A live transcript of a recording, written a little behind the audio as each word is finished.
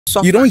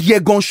You don't hear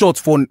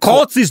gunshots for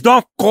cultists.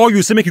 Don't call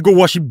you say make you go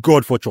worship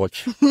God for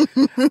church.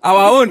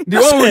 Our own, the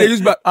one they use.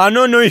 But I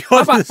don't know.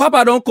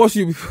 Papa don't curse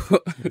you.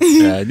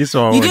 Yeah, this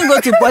one. You didn't go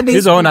to body.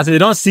 This one, I say they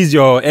don't seize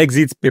your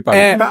exit paper.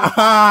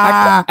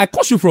 I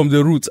curse you from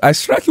the roots. I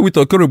strike you with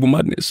a horrible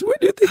madness. Where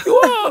do you think you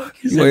are?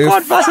 You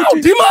are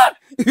a demon.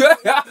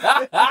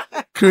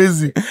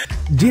 Crazy.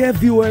 Dear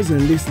viewers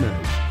and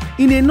listeners,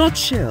 In a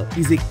Nutshell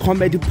is a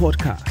comedy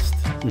podcast.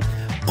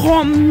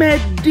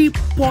 Comedy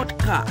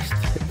podcast.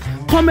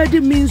 Comedy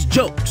means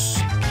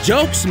jokes.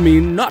 Jokes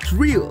mean not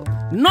real.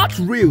 Not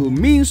real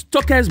means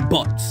talkers'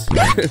 butts.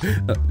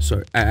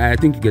 Sorry, I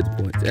think you get the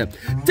point.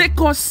 Take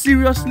us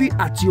seriously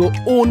at your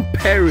own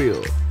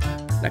peril.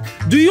 Like,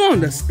 do you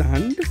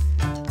understand?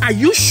 Are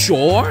you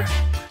sure?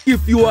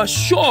 If you are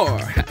sure,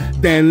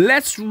 then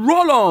let's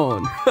roll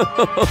on.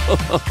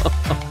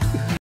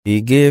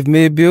 He gave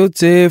me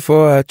beauty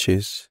for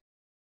ashes.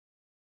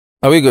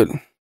 Are we good?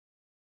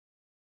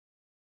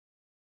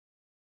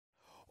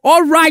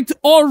 All right.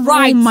 Oh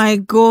my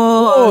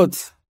God.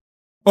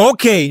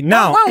 Okay,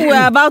 now. When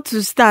we're about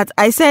to start,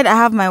 I said I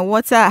have my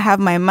water, I have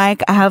my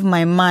mic, I have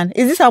my man.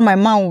 Is this how my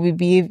man will be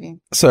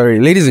behaving? Sorry,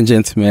 ladies and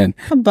gentlemen.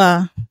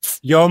 Abba.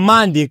 Your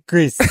man, the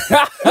Chris.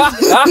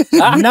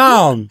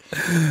 Now,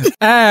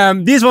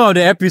 this is one of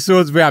the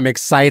episodes where I'm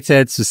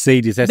excited to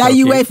say this. That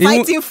you were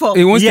fighting for.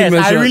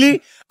 Yes,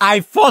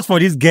 I fought for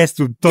this guest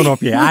to turn up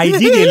here. I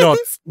did a lot.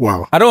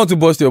 Wow. I don't want to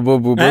bust your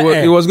bubble, but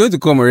it was going to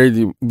come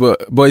already,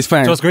 but it's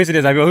fine. Just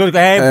coincidence.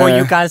 But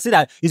you can see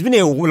that it's been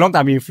a long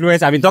time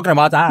influence. I've been talking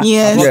about that.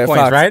 Yes. Yeah,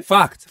 points, right?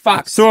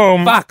 Fact. So,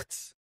 fact.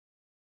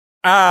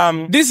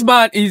 This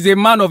man is a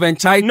man of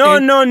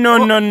enchantment.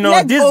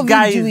 No. This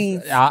guy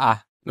is.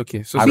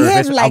 Okay, so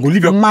behave like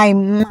my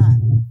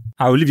man.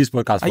 I will leave this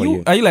podcast for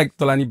you. Are you like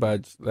Tolani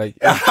Badge? Like,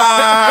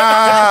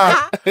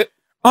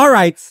 all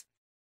right.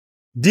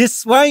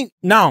 This one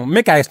now,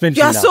 make I explain to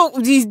you now. So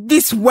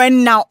this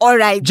when now, all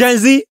right. Gen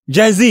Z,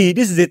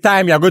 this is the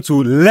time you are going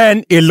to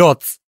learn a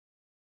lot.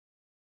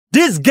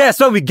 This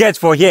guest, what we get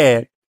for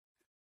here,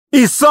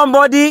 is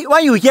somebody,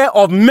 when you hear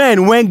of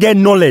men when get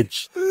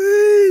knowledge,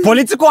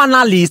 political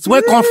analysts,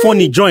 when come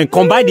funny, join,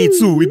 combine the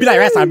two, we be like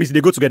rice and beans,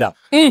 they go together.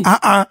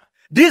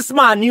 This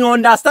man, you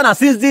understand, and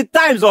since the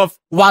times of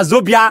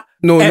Wazobia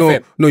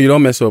FM. No, you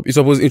don't mess up. You're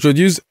supposed to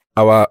introduce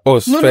us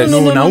first.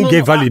 Now who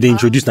gave value they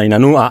introduce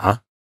now?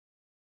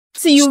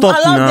 See, you stop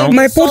allowed now. them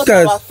My to source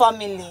podcast. our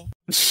family.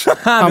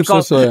 I'm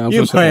so sorry. I'm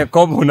so sorry.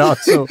 Couple now,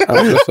 so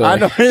I'm so sorry. I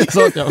don't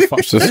insult your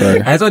I'm so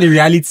sorry. I saw the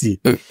reality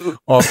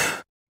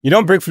of you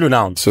don't break flow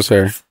now. So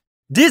sorry.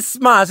 This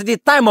man, at the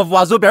time of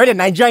Wazobia, where the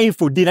Nigerian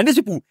info did, and these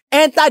people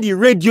enter the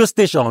radio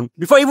station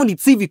before even the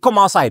TV come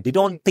outside. They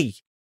don't take.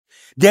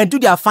 They do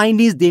their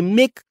findings. They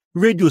make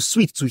radio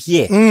sweet to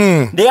hear.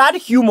 They add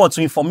humor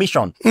to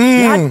information.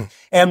 They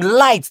add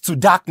light to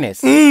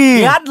darkness.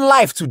 They add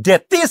life to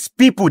death. These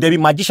people, they be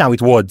magician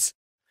with words.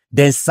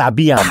 Then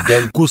sabi and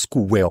then go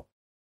school well.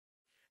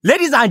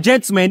 Ladies and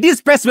gentlemen, this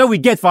person where we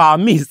get for our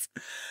midst.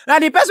 Now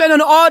the person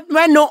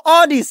know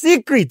all the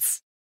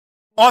secrets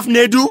of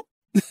NEDU.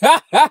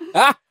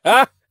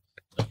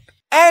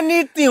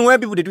 Anything where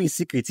people they do in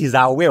secret, he's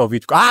aware of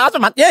it.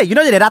 Yeah, you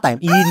know that at that time.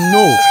 He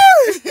know.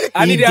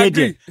 I need to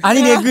agree.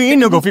 He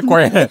no go fit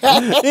correct.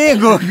 He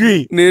go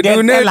agree.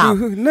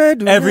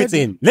 NEDU.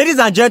 Everything. Ladies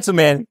and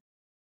gentlemen,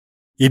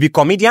 he be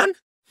comedian,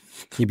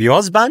 he be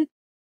husband,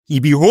 he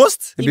be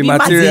host, He be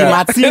material.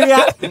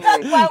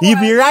 he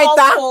be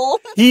writer,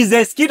 he's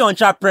a skilled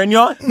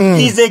entrepreneur,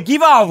 he's a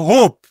giver of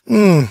hope,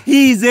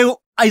 he's an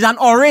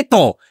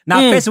orator.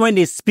 Now, person when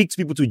they speak to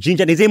people to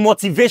ginger, there's a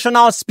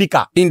motivational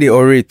speaker. In the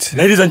orate.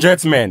 Ladies and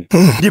gentlemen,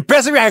 the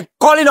person we are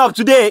calling up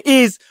today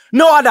is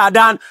no other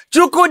than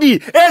Chukudi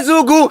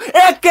Ezugu,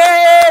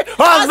 aka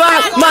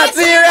Husband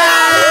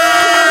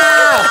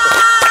Material!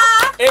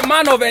 A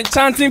man of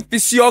enchanting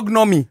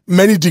physiognomy.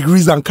 Many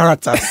degrees and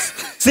characters.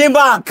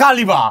 Simba and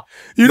Caliber.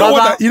 You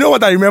know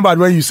what I remembered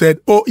when you said,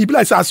 oh, it be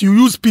like as you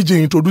use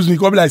pidgin introduce me,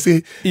 come like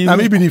say, I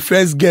may be the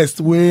first guest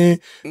where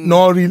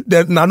not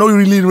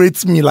really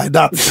rates me like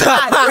that. This is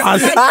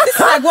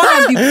like one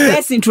of the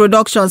best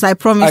introductions, I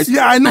promise.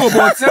 Yeah, I know,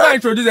 but Never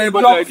introduce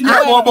anybody like this.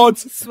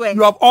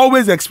 you have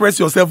always expressed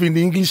yourself in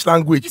the English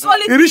language. It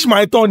reached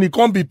my turn, it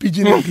can't be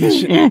pidgin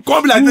English.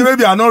 Can't be like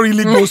maybe I not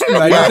really go school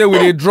like that. Say we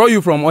they draw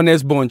you from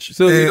Honest Bunch.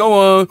 So you don't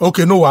want.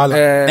 Okay, no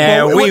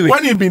wahala.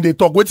 When he been they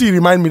talk, what he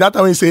remind me that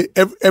time when he say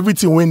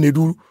everything when they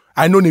do,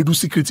 I know they do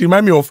secret. It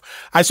remind me of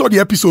I saw the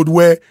episode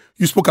where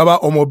you spoke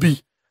about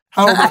Omobi.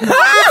 How That's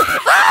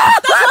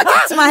what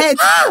gets to my head.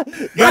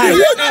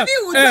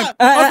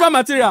 Husband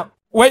Material.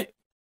 Wait,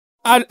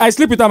 I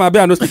sleep with my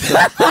bed and no sleep.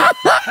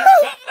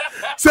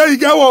 Say you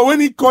get what when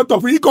he cut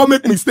off, he can't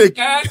make mistake.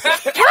 After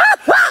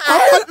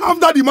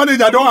the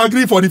manager don't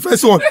agree for the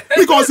first one,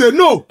 he can say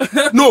no.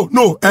 No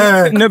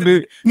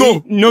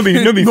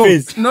be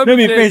face.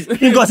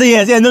 He can say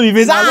yes, no be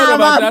face.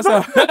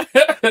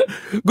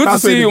 Good to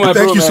see you, my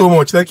brother. Thank you so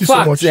much. Thank you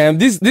so much.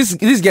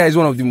 This guy is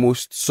one of the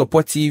most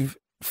supportive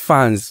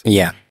fans.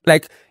 Yeah.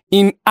 Like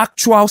in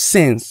actual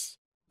sense.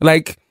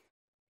 Like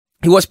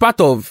he was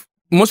part of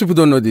most people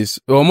don't know this,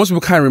 or most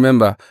people can't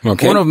remember.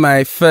 Okay. One of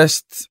my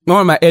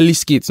early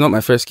skits, not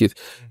my first skit.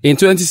 In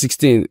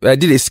 2016, I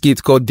did a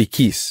skit called The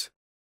Kiss.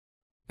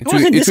 It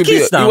was in The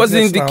Kiss now. It was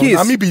in The Kiss.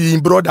 I mean, be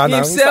in brother now.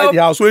 Himself- Inside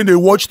the house when they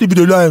watch TV,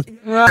 they like.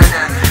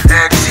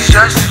 This is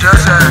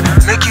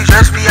just make you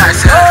just be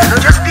yourself. No,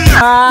 just be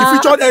yourself. He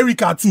featured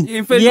Erica too.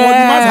 In fact,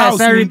 Yes,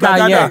 in Erica,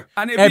 Ghana. yeah.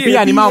 And Happy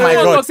animal, my I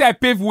don't God. want to say I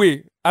pave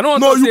way. I don't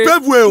want No, to you say,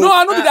 pave way. No,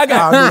 I don't be that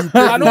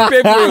guy. I don't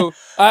pave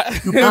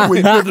way. You pave way.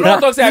 I don't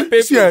want to say I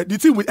pave See, way. the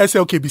thing with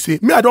SLK be say,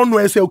 me I don't know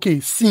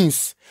SLK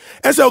since.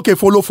 SLK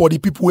follow for the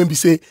people when be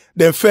say,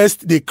 they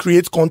first they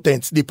create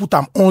content, they put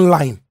them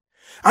online.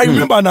 I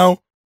remember now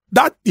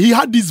that he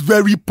had this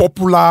very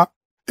popular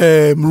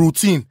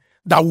routine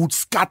that would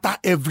scatter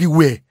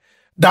everywhere.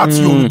 That's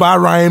Yoruba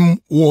rhyme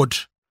word.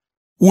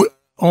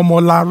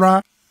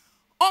 Omolara.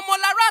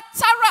 Ọmọlára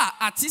Tara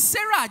àti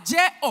Sarah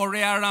jẹ́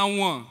ọ̀rẹ́ ara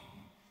wọn.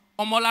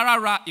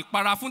 Ọmọlára ra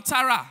ìpara fún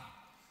Tara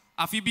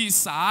àfi bíi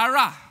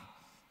Sahara.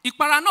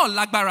 Ìpara náà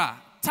lágbára.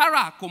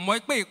 Tara kò mọ̀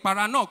pé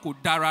ìpara náà kò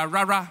dára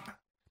rárá.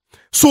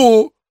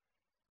 So,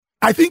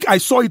 I think I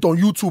saw it on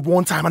YouTube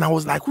one time and I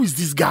was like, who is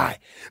this guy?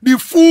 The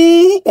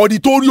full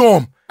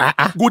auditorium.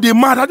 Go they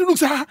mad. I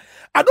don't know.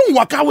 I don't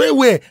work out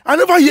where. I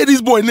never hear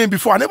this boy name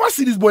before. I never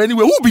see this boy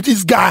anywhere. Who be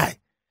this guy?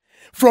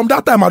 From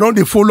that time, I don't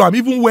they follow him.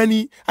 Even when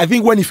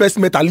he first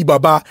met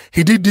Alibaba,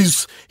 he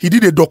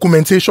did a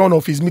documentation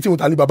of his meeting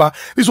with Alibaba.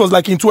 This was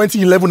like in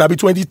 2011, maybe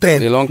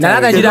 2010. A long Now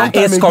time that ago. you that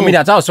Ace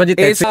comedian, that was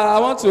 2013. I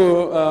want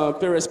to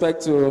pay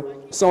respect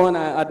to someone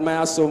I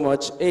admire so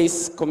much,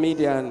 Ace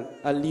comedian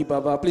Ali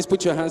Baba. Please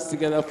put your hands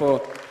together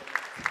for.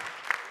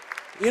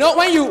 You know,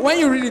 when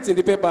you read it in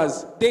the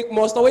papers, they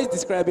must always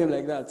describe him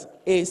like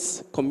that,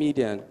 Ace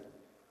comedian.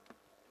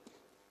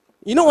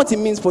 You know what it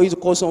means for you to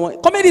call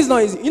someone. Comedy is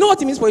not easy. You know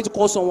what it means for you to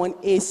call someone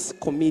Ace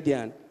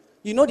comedian.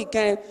 You know the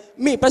kind.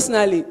 Me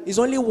personally, it's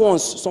only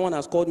once someone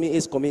has called me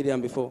Ace comedian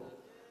before,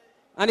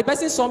 and the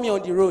person saw me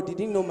on the road. They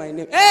didn't know my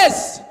name.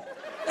 Ace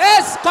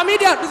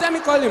comedian. Please let me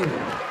call him.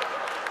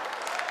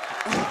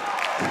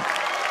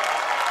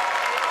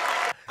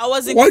 I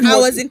was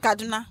in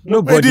Kaduna.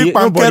 Nobody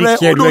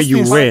cared where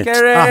you went.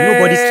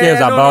 Nobody cares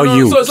about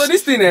you. So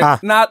this thing,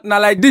 now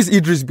like this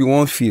Idris be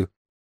one feel.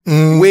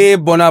 Way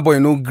Burna Boy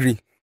no gree.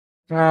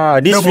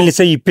 This really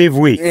say you pave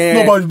way.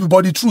 No,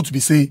 but the truth be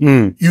say,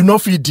 you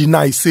not feel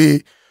deny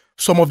say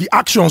some of the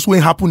actions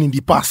when happen in the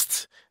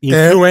past.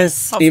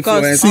 Influence. Of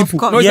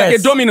course. No, it's like a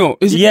domino.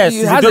 Yes,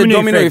 it has a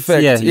domino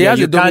effect. Yeah, It has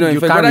you a domino can't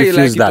effect, whether you like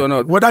refuse it that. or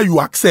not. Whether you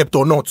accept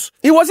or not.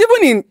 It was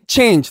even in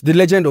Change, The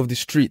Legend of the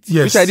Street,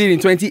 Yes. which I did in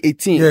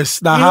 2018. Yes,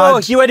 that You know,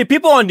 had he were the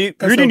people on the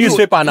reading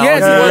newspaper now.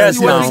 Yes,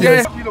 he was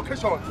there.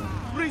 relocation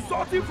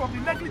resulting from the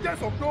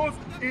negligence of those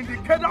in the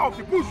cadre of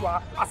the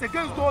bourgeois as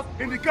against those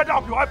in the cadre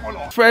of the white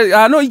collar.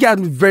 I know he got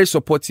very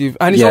supportive,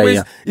 and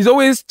he's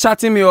always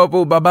chatting me up.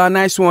 Oh, Baba,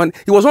 nice one.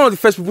 He was one of the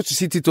first people to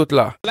see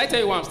Titotla. Will I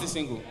tell you why I'm still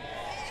single?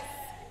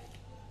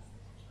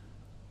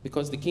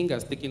 Because the king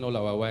has taken all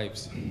our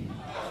wives.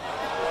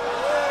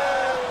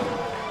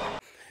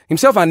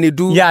 Himself and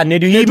Nedu. Yeah,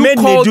 Nedu. He made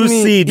called Nedu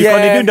me. see it because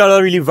Nedu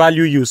don't really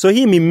value you. So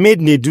he made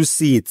Nedu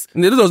see it.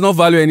 Nedu does not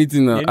value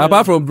anything now,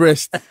 apart from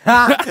breast.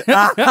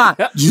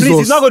 Please,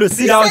 he's not going to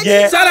sit down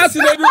here. Shout out to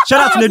Nedu. Shout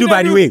out to Nedu,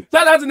 by the way.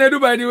 Shout out to Nedu,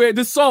 by the way.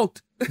 The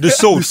salt. The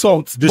salt. The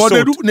salt. The But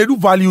salt. Nedu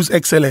values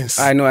excellence.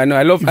 I know. I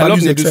love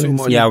values Nedu so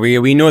excellence. much. Yeah,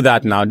 we know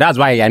that now. That's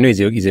why I know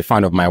he's a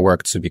fan of my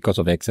work too because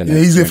of excellence. Yeah,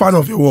 he's a fan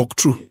of your work.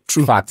 True.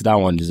 Fact, that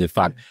one is a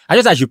fact.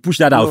 I should push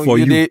that out No, for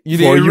you. You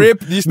for dey rape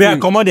this May I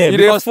thing. come on there You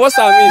dey because force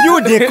am.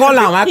 you they call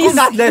him. I come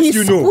that lets He's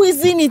you know.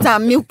 squeezing it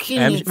and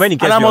milking it. When he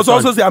gets And I your must turn.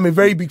 also say I'm a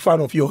very big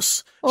fan of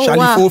yours. Oh, Shali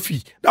wow.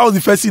 Fofi. That was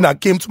the first thing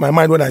that came to my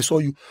mind when I saw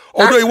you.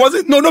 Although it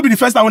wasn't, not be the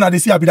first time when I did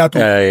see her be that.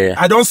 Yeah.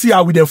 I don't see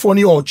her with a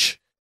funny urge.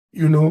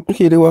 You know?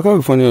 Okay, they work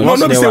out funny.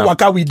 No, be say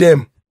waka with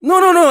them.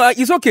 No,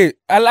 it's okay.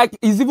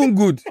 It's even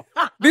good.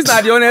 These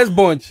are the honest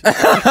bunch.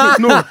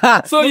 No.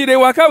 So they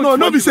work out.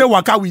 No, be say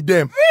waka with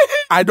them.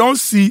 I don't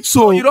see.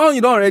 So You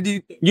don't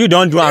already. You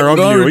don't do a wrong.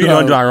 You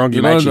don't do a wrong.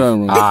 You don't do a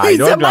wrong. You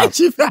don't do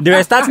a- They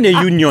were starting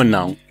a union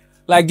now.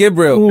 Like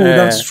Gabriel.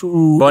 that's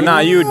true. But now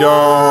you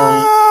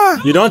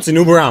don't. You don't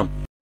Tinubu.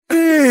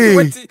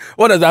 Hey.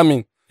 What does that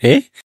mean?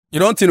 Eh? You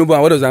don't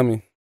Tinubu. What does that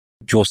mean?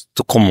 Just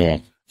come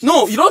on.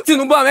 No, you don't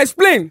Tinubu.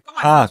 Explain.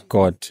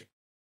 God.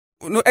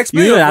 No,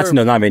 explain. You know your that verb.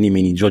 doesn't have any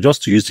meaning.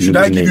 Just to use Should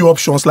I Tinubu's give name. you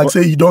options? Like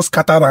say you don't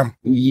scatter them.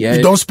 Yeah.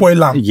 You don't spoil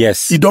them.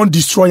 Yes. You don't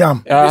destroy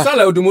them. You sound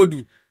like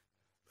Odumodu.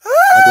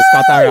 I go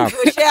scatter am.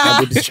 Yeah.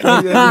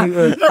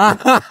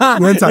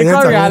 You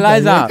can't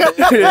realize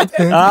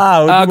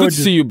that. Good to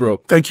see you, bro.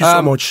 Thank you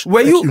so much.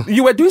 Were Thank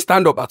you were doing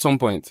stand up at some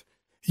point?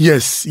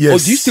 Yes. Or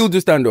do you still do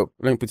stand up?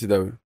 Let me put it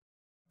that way.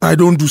 I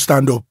don't do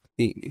stand up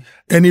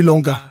any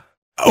longer.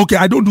 Okay,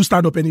 I don't do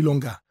stand up any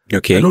longer.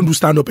 Okay. I don't do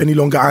stand up any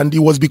longer. And it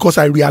was because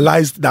I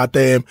realized that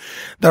there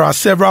are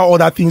several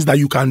other things that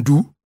you can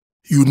do,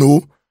 you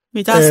know,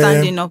 Without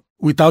standing up.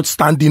 without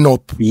standing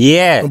up.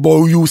 Yeah.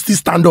 But you still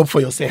stand up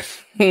for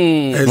yourself.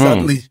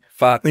 Exactly.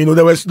 Fact. You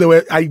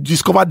know, I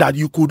discovered that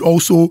you could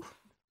also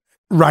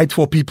write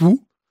for people.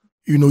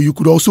 you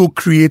could also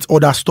create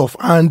other stuff.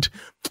 And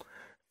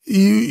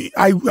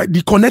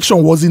the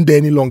connection wasn't there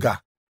any longer.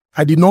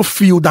 I did not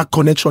feel that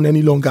connection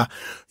any longer.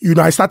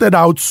 I started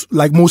out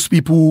like most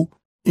people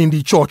in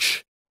the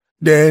church,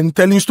 then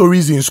telling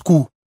stories in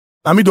school.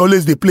 I mean,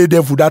 always they play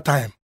devil that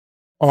time.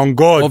 On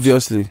God.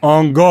 Obviously.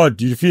 On God.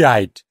 You feel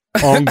hide.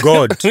 On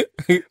God.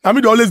 I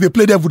mean, always they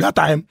play devil that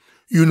time,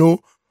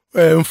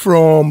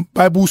 from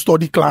Bible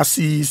study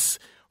classes,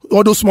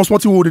 all those small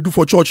things what they do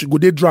for church, go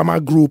day drama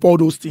group, all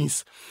those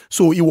things.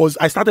 So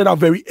I started out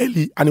very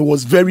early and it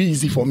was very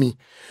easy for me.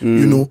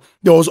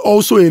 There was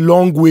also a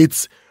long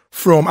wait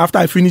from after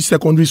I finished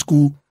secondary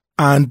school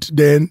and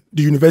then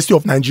the University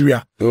of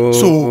Nigeria. Oh.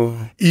 So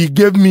it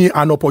gave me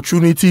an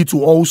opportunity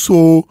to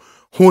also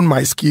hone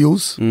my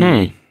skills.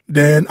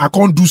 Then I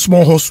can't do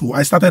small hustle.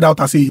 I started out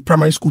as a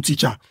primary school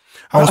teacher.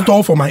 I was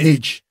tall for my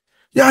age.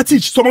 Yeah, I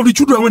teach. Some of the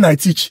children when I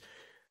teach,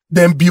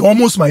 them be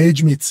almost my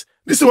age mates.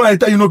 This is what I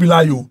tell you, no be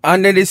lie you.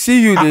 And then they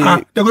see you.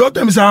 They go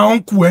tell me say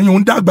uncle and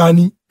you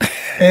bani.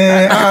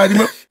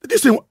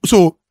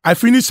 So I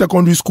finished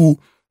secondary school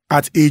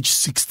at age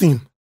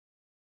 16,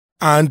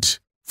 and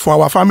for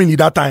our family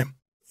that time,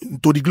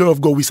 to the glory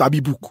of God, we sabi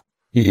book.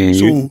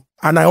 So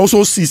and I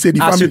also see say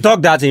the As family. you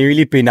talk that and you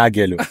really pain that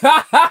girl.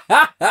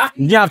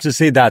 You have to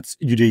say that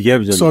you did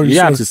hear. Sorry, you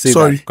have to say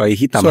sorry. that because he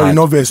hit him Sorry, hard.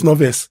 no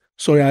verse.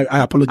 Sorry,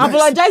 I apologize.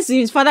 Apologize to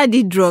his father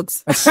did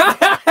drugs.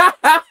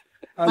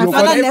 My Your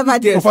father never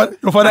did. Your father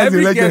is a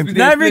Every legend. guest-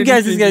 Now every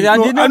guest is getting. I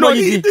didn't I know know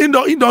you he did.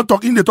 don't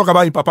talk. He don't talk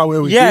about him, Papa.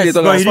 Yes,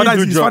 but he didn't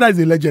do His drugs. father is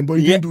a legend, but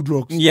he didn't do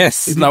drugs.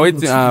 Yes. He Now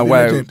didn't wait. do drugs. He's a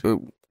Why?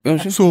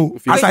 legend. So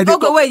as I did,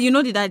 Okay, wait, you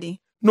know the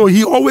daddy? no,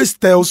 he always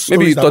tells.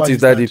 Maybe he stories thought about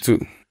his daddy too.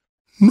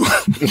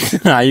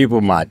 Are you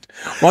people mad?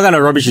 What kind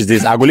of rubbish is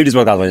this? I go leave this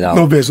podcast right now.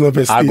 No verse.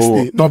 I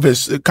go. No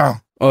verse. Calm.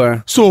 All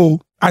right. So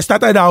I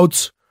started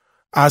out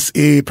as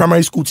a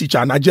primary school teacher,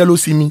 and Ajelo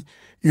see me,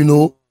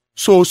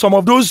 So some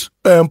of those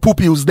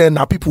pupils then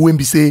are people when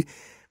be say,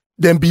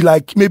 them be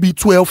like maybe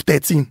 12,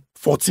 13,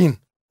 14.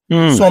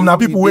 Some now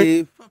people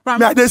when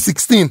they're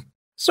 16.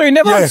 So you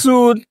never Yeah.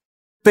 to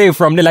stay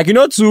from there,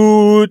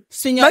 to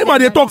Senior. Now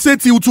they talk say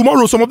till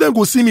tomorrow. Some of them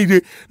go see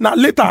me. Now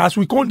later as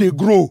we come, they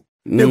grow.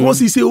 They go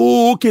see say,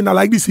 oh okay, now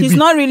like this. it He's be.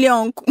 not really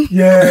uncle.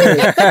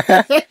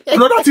 Yeah.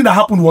 Another thing that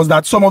happened was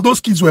that some of those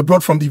kids were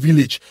brought from the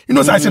village. So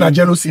I said that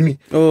jealousy.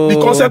 The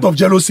concept of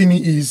jealousy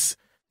is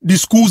the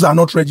schools are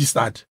not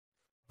registered.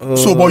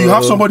 So, but you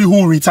have somebody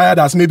who retired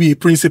as maybe a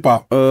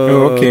principal.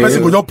 okay.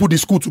 Person will just put the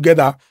school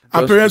together,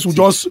 and parents will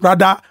just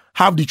rather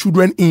have the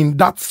children in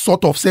that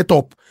sort of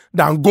setup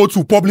than go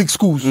to public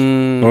schools.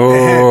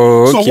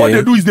 Oh, So what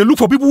they do is they look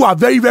for people who are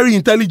very, very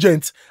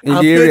intelligent In and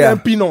the pay area. them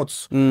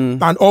peanuts,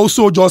 and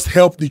also just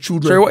help the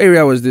children. Sorry, what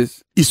area was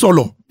this?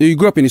 Isolo. You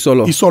grew up in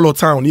Isolo.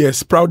 Town,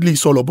 yes, proudly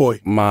Isolo boy.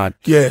 Mad.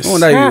 Yes. No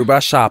wonder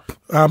you're sharp.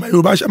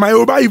 My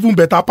Yoruba even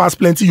better pass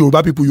plenty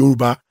Yoruba people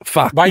Yoruba.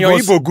 Fuck. But your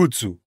Because- Igbo good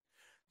too.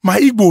 My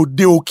Igbo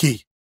they okay,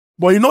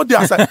 but there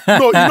as I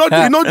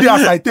there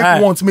as I take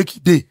one to make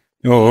it day.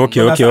 Oh,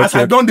 okay. As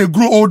I done they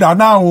grow older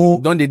now. Oh.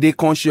 Don't they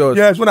conscious?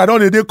 Yes, when I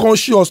done they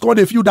conscious, when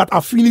they feel that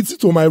affinity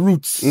to my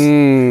roots.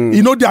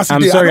 There's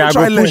I'm sorry, I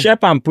go push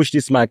up and push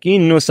this mic.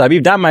 Sabi,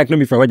 if that mic no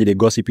be from where they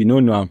gossip,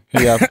 no.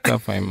 Yeah,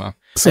 fine, man.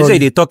 So Sorry.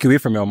 they talk away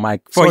from your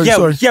mic. Sorry.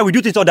 Yeah, we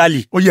do things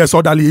orderly. Oh yes,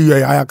 orderly.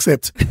 Yeah, I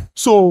accept.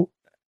 So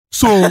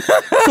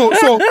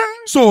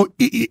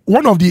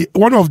one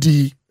of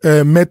the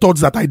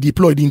methods that I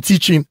deployed in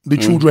teaching the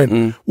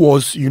children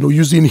was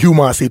using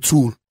humor as a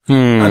tool,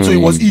 and so it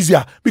was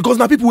easier because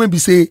now people won't be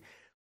say.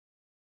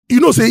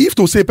 Say if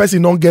to say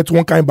person don't get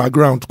one kind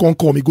background, can't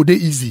come, it go dey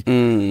easy.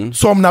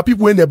 Some now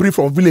people when they bring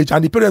from village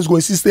and the parents go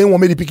insist they want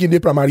me to pick in the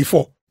primary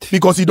 4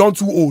 because he don't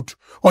too old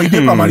or he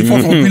did primary 4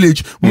 from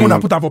village, Mona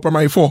put up for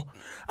primary 4.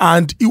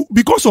 And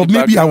because of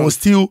maybe I was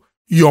still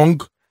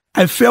young,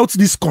 I felt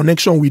this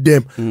connection with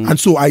them. And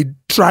so I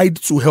tried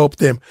to help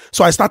them.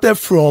 So I started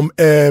from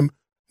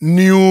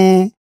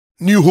New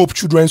Hope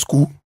Children's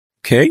School.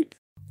 Okay.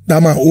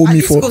 That man owed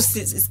me The for.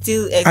 school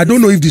still I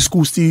don't know if the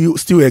school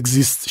still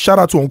exists. Shout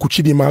out to Uncle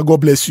Chidima.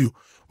 God bless you.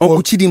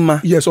 Uncle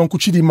Chidima. Yes, Uncle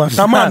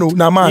Chidima.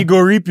 Nah man. He go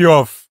rip you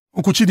off.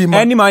 Uncle Chidima.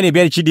 Any man be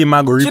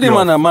Chidima go rip you Chidima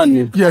off. na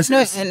man. Yes.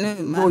 No,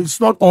 No, it's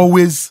not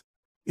always.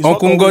 it's not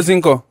Uncle always-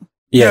 Ngozinko.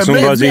 Yes,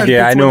 men Ngozi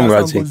there. I people know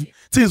understand Ngozi.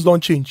 Things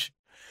don't change.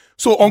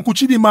 So Uncle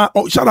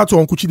Chidima, shout out to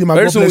Uncle Chidima.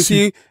 Very God soon we bless you.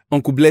 see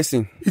Uncle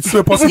Blessing. It's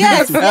a possibility.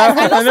 Yes,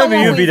 I know Maybe someone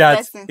you who be is that.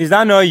 blessing. Is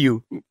that not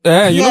you? You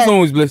know Yes.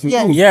 someone who's Blessing.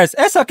 Yes. Who? Yes.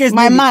 SRK's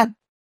My name- man.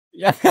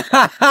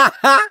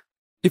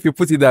 If you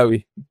put it that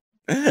way.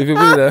 If you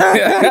put it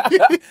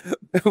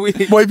that way.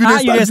 But if you You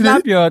dey dey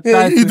snap your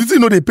title. you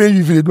didn't know they pay you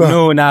if you do.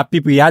 No, nah,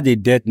 people, he had a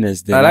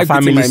deadness there. I like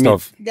family beating my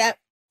meat. stuff. That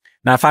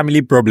Now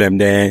family problem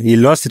there. He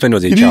lost it when he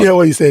was a You didn't hear child.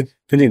 what he said.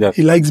 Don't think that.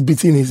 He likes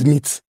beating his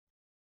meat.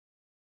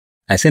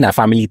 I say na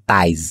family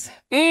ties.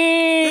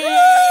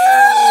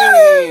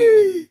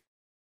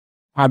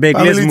 I beg,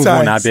 let's Family move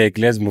on. I ties. beg,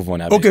 let's move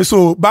on. I beg. Okay,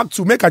 so back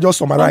to make I just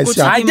summarize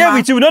Uncle here. I get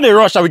with you. We don't dey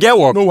rush. I will get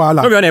work. No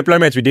wahala. No be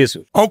unemployment with this.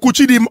 Uncle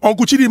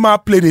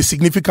Chidima played a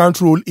significant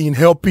role in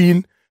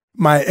helping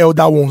my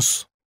elder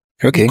ones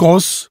Okay.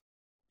 because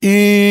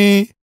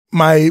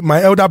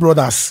my elder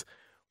brothers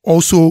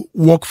also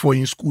work for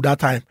in school that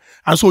time.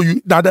 And so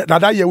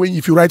that year when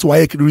if you write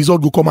WAEC, the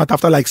result will come out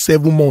after like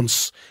 7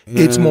 months,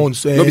 8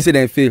 months. Nobody say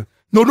they fail.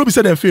 No, nobody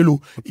say them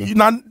fail. Okay.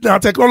 Now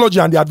technology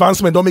and the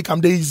advancement don't make them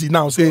easy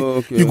now. Say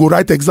you go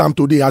write exam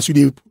today, as you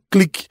dey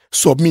click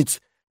submit,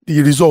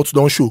 the results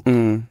don't show.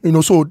 You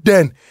know, so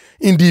then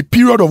in the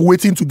period of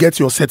waiting to get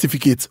your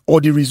certificate or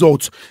the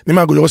results, the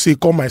man go just say,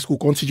 come my school,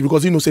 come teach,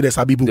 because he know say there's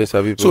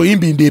Abibu. So him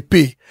being they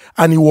pay,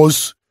 and he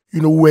was, you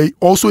know, we're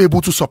also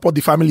able to support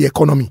the family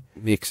economy.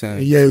 Makes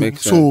sense. Yeah.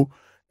 Makes so sense.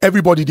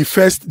 everybody, the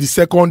first, the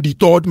second, the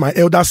third, my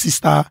elder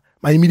sister,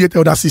 my immediate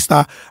elder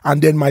sister,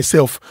 and then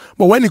myself.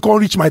 But when it can't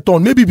reach my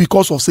turn, maybe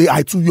because of say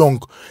I too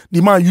young,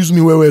 the man used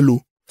me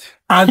well.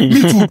 And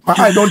me too,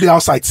 I don't dey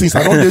outside since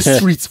I don't dey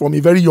streets from a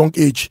very young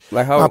age.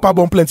 Like how? My papa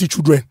born plenty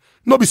children.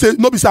 No be say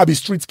I be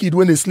street kid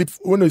when they sleep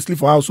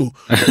for house.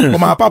 But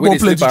my papa born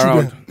plenty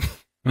children.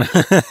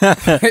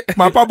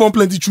 My papa born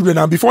plenty children,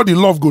 and before the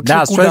love go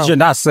trickle down.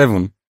 That's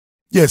 7.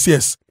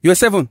 Yes. You're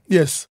 7.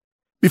 Yes.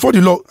 Before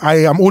the love,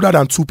 I am older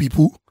than 2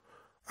 people.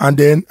 And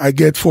then I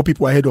get 4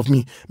 people ahead of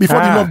me. Before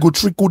the love go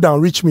trickle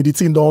down, reach me, the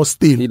thing don't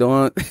stay. You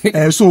don't.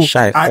 And so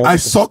I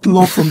sought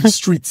love from the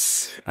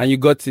streets. And you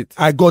got it.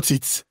 I got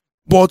it.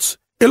 But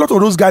a lot of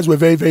those guys were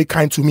very, very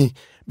kind to me.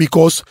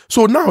 Because,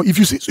 so now, if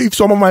you see, so if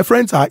some of my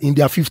friends are in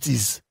their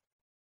 50s,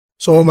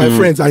 some of my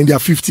friends are in their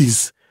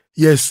 50s,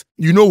 yes,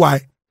 you know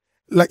why?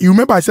 Like, you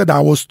remember I said that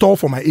I was tall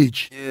for my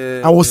age.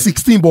 Yeah. I was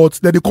 16, but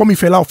then they call me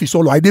fella of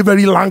Isolo. I did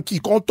very lanky,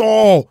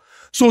 tall.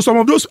 So some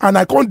of those, and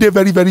I can't do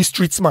very, very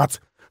street smart.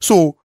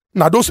 So,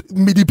 now those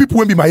the people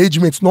when be my age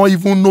mates not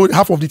even know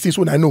half of the things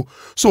when I know.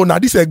 So now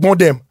this egg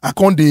them I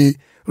can't they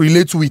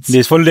relate to it.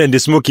 They follow them, they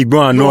smoke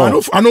Igbo. No,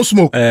 I don't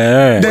smoke.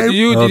 Then, did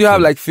you have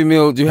like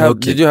female?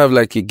 Did you have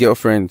like a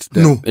girlfriend?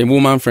 No. A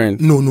woman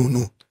friend? No.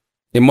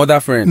 A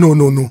mother friend? No.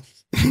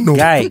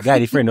 Guy,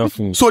 the friend of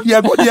me. So the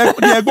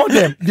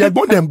egg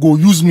them go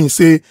use me,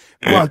 say,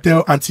 go and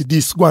tell auntie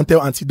this, go and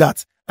tell auntie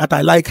that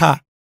I like her.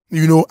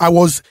 You know, I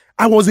was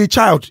a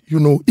child, you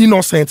know,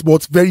 innocent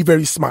but very,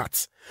 very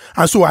smart.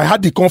 And so I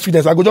had the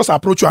confidence. I could just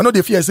approach you. I know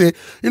the fear say,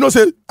 you know,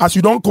 say, as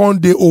you don't come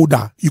the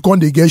older, you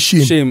can't get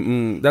shame.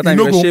 Shame. That time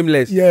you were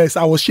shameless. Yes,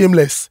 I was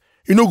shameless.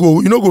 You know,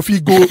 go feel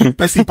go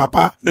person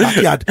papa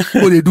backyard.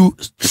 Go they do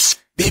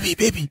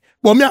baby.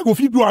 But me I go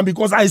feel do am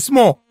because I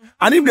small.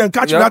 And if they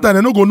catch me that time,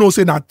 they no go know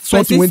say that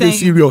something when they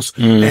serious.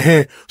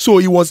 So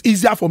it was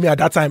easier for me at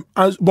that time.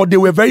 But they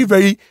were very,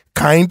 very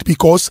kind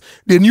because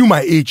they knew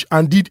my age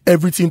and did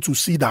everything to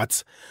see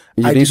that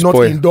I did not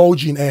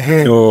indulge in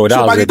so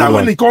by the time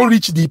when they can't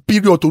reach the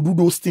period to do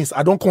those things,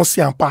 I don't come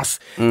see and pass.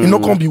 You know,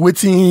 can't be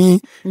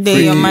waiting.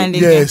 Your mind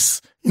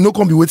yes. You know,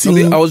 can't be waiting.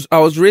 Okay, I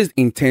was raised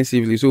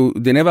intensively, so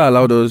they never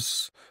allowed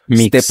us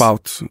step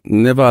out.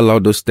 Never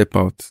allowed us step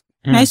out.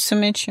 Nice to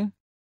meet you.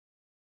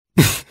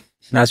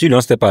 Now, so you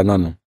don't step out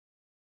now.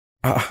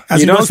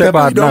 As you don't step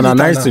out now.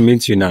 Nice to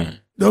meet you now.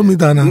 Don't meet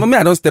that now. Mommy,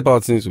 I don't step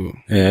out since.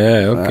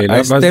 Yeah, okay.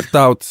 I stepped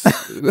out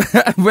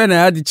when I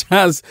had the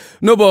chance.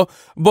 No,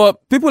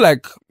 but people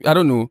like, I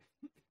don't know.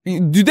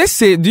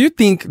 Do you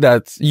think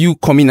that you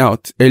coming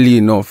out early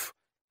enough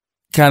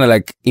kind of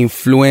like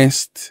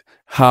influenced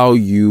how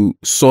you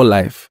saw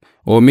life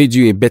or made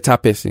you a better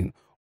person?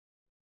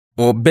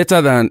 Or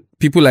better than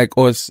people like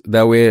us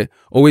that were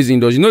always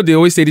indoors. You know, they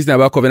always say this thing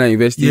about Covenant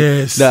University.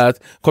 Yes. That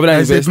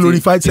Covenant University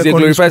is a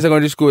glorified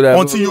secondary school. That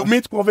until you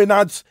meet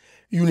Covenant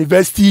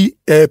University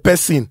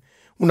person,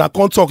 when I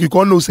can't talk, you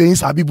can't know saying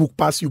Sabi book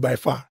pass you by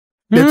far.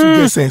 That will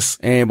get sense.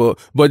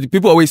 But the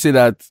people always say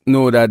that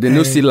they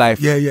don't see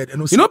life. Yeah, they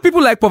don't see. You know,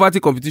 people like poverty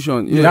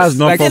competition. Yes. That's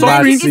not like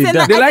poverty. I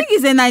think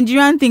it's a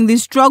Nigerian thing, the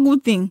struggle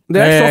thing.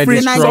 They're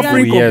suffering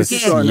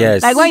competition.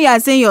 Yes. Like when you are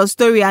saying your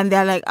story and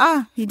they're like,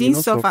 he didn't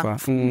suffer.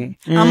 I'm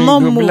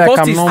not moved.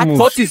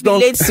 Cultists don't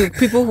relate to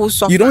people who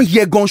suffer. You don't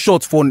hear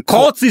gunshots for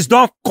cultists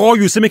don't call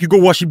you, say make you go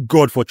worship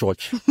God for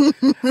church.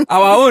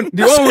 Our own,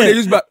 the one they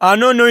use, but I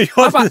don't know.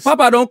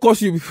 Papa don't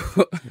curse you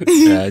before.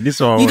 Yeah,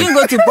 this one. You didn't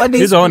go to body.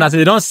 This one, I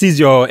said they don't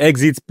seize your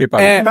exit paper.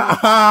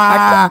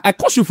 I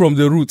curse you from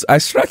the roots. I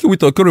strike you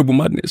with a curable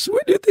madness. Where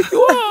do you think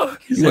you are?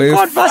 You're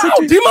a foul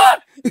demon.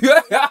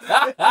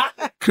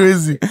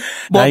 Crazy.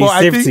 But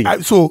I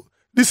think so.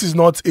 This is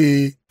not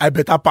I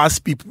better pass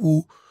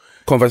people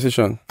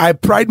conversation. I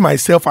pride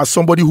myself as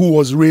somebody who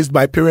was raised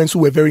by parents who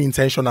were very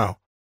intentional.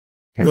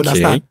 You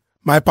understand?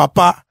 My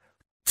papa,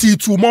 till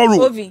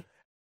tomorrow. Ovi.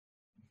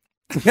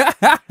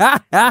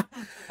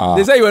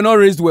 They say you were not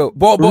raised well,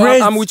 but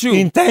raised I'm with you.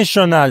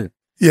 Intentional.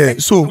 Yeah,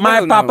 so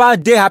my papa,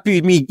 they happy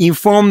with me,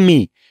 inform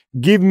me,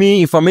 give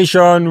me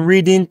information,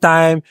 reading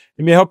time.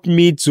 It may help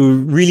me to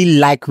really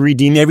like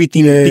reading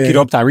everything. Pick it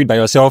up and read by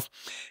yourself.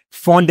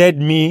 Funded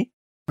me.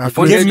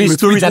 Gave me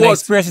stories and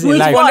experiences in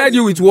life. Funded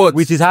you with what?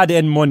 With his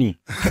hard-earned money.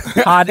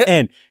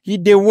 Hard-earned.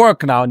 They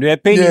work now. They're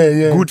paying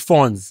good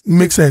funds.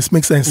 Makes sense.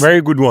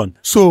 Very good one.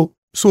 So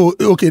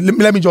okay,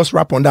 let me just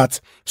wrap on that.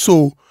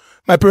 So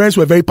my parents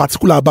were very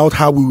particular about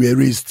how we were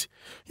raised.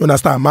 You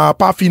understand? My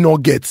papa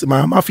not get,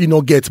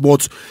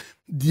 but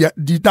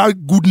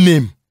that good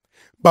name.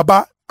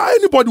 Baba,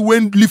 Anybody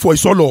when live for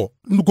Isolo,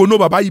 go know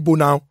Baba Ibo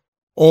now.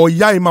 Or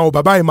Yaima or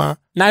Baba Ima.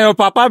 Now your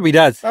papa be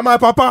that. And my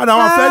papa, now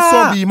our first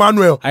son be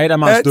Emmanuel. I heard that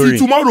man's story. Till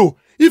tomorrow,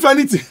 if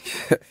anything.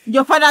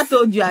 Your father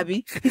told you,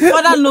 Abby. His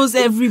father knows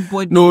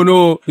everybody.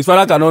 No. His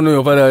father cannot know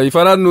your father. His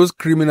father knows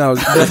criminals.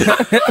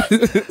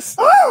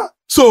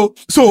 So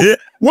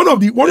one of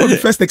the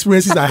first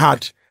experiences I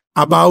had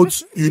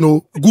about,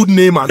 good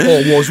name and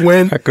all was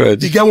when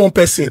you get one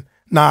person.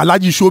 Now,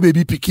 Alaji show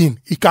baby Pikin.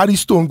 He carry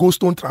stone, go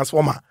stone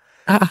transformer.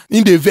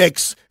 In the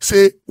vex,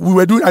 say we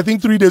were doing, I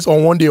think 3 days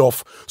on 1 day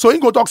off. So he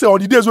go talk say on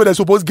the days where they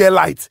supposed get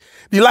light,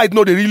 the light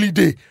no they really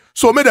day.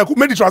 So make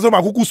the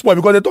transformer cuckoo spoil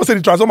because they thought say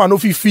the transformer no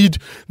fit feed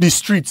the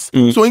streets.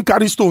 So he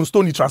carry stone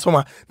the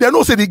transformer. They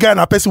no say the guy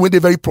and a person when they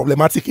very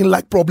problematic in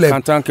like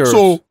problem.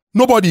 So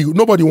nobody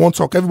wants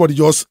talk. Everybody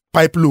just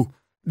pipe low.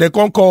 They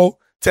can't call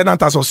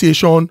tenant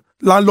association,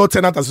 landlord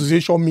tenant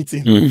association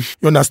meeting. You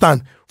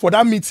understand? For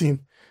that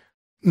meeting.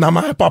 Now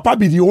my papa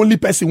be the only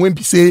person when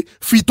be say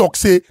free talk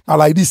say I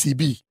like this he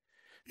be.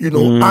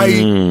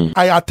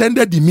 I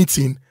attended the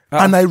meeting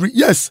and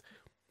yes.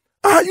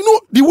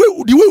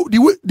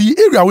 The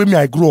area where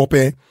I grew up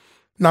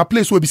now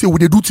place where we say we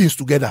they do things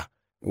together.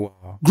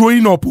 Wow.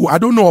 Growing up, I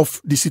don't know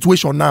of the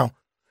situation now.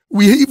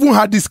 We even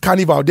had this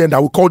carnival then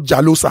that we called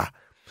Jalosa.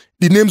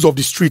 The names of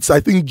the streets, I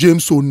think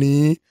James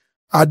Oni,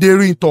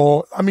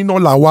 Aderinto, Amino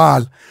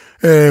Lawal,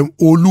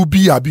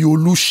 Olubi, Abi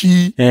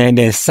Olushi. And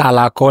then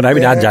Salako, that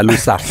be that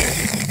Jalosa.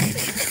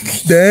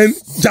 Then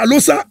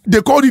Jalosa,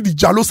 they called it the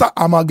Jalosa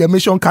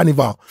Amalgamation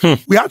Carnival.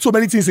 We had so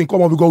many things in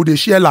common because they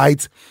share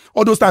light.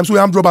 All those times where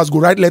armed robbers go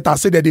write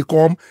letters, say that they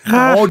come,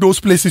 all those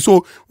places.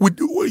 So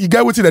you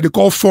get what that they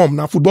call form,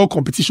 now football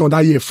competition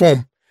that year,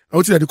 form.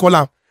 What that they call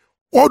them.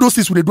 All those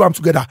things, they do them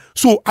together.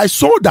 So I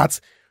saw that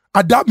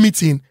at that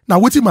meeting, now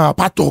waiting my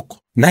papa talk.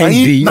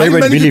 Many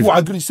people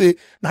agree, say,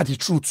 not the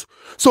truth.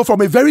 So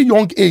from a very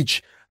young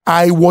age,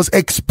 I was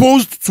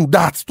exposed to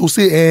that, to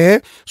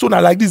say, so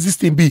now like this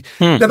thing be.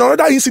 Then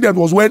another incident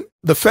was when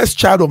the first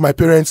child of my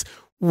parents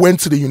went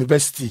to the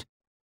university.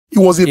 It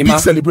was a big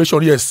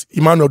celebration, yes,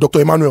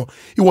 Dr. Emmanuel.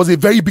 It was a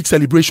very big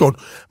celebration.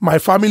 My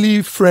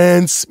family,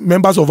 friends,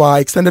 members of our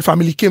extended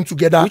family came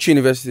together. Which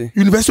university?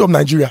 University of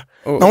Nigeria.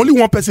 Oh. Now only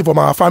one person from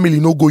our family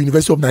no go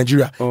University of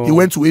Nigeria. Oh. He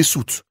went to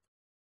ASUT.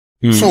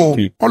 So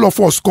all of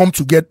us come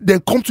together.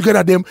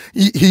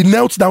 He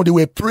knelt down. They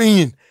were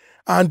praying,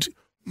 and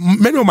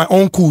many of my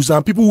uncles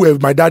and people who were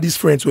my daddy's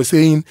friends were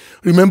saying,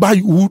 "Remember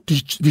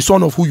the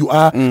son of who you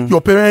are.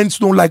 Your parents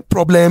don't like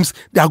problems.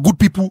 They are good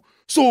people."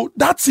 So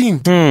that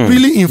thing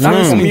really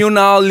influenced me.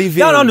 Communal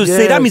living. I don't want to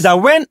say that means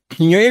that when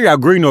in your area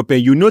growing up,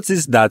 you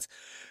notice that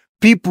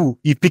people,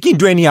 if picking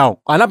do anyhow,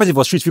 another person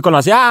for street, people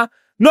can say,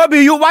 no be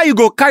you, why you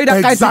go carry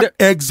that kite?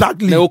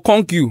 Exactly. They will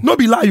conk you. No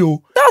be lie,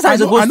 yo. That's how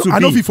it's supposed to be. I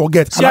know if you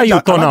forget. See how you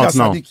turn out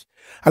now.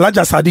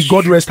 Alaja Sadiq,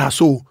 God rest her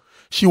soul.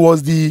 She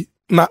was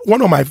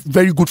one of my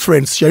very good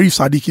friends, Sharif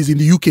Sadiq, is in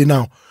the UK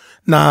now.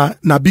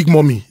 Na Big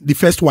Mommy, the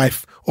first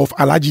wife of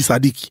Alaji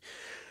Sadiq.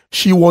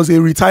 She was a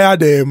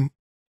retired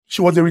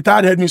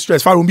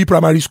headmistress, Farumbi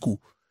Primary School.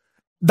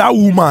 That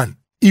woman,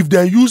 if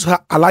they use her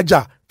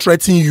Alaja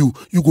threaten you,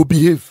 you go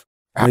behave.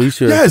 Are you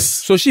sure? Yes.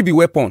 So she be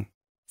weapon.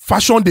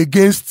 Fashioned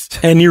against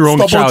any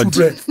wrong child.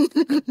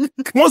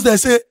 Once they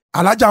say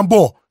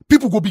Alajambo,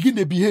 people go begin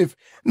to behave.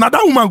 Now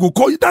that woman go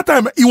call you. That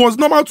time it was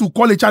normal to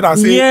call a child and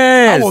say,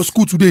 "How was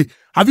school today?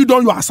 Have you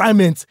done your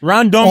assignment?"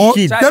 Random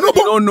kid. They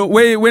no.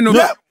 Wait, no.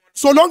 Yeah,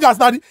 so long as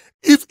that,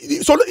 if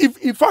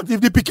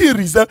the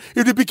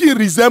Pikin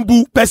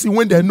resemble person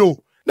when they know,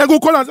 they go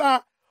call and say,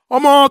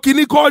 "Omo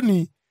kini call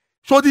ni."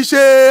 So they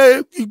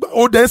say,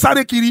 "Oh, they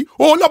sare kiri.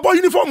 Oh, no boy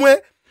uniform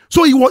where."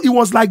 So it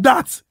was like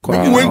that.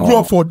 Wow. When you grow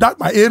up for that,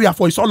 my area,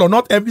 for Isolo,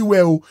 not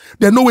everywhere.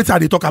 They know what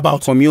they talk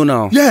about.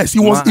 Communal. Yes, it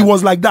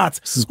was like that.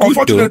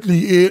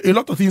 Unfortunately, a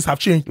lot of things have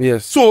changed.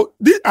 Yes. So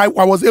I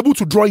was able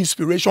to draw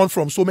inspiration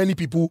from so many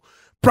people,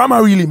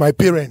 primarily my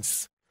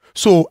parents.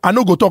 So I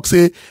no go talk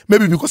say,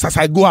 maybe because as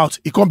I go out,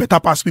 it come better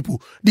past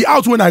people. The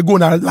out when I go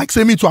now, like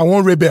say me to I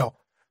won't rebel.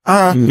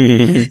 All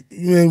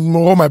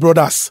my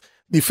brothers,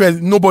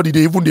 nobody,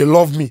 they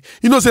love me.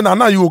 You know, say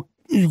now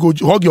you go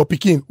hug your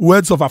pikin,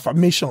 words of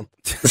affirmation.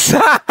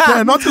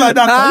 Yeah, not like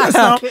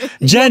that. Yes,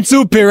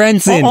 gentle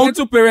parenting.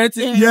 Gentle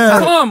parenting. Yeah.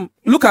 Come,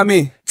 look at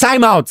me.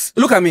 Time out.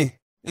 Look at me.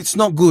 It's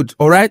not good,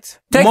 all right?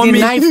 Take the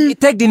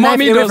knife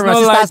away from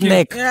your sister's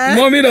neck. Yeah.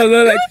 Mommy does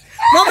not like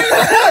Mommy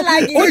does not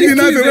like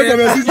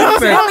it.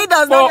 Mommy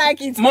does not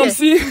like it.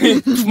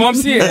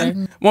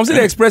 Momsy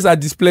they express her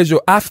displeasure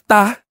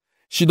after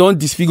she don't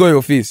disfigure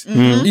your face.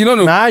 You don't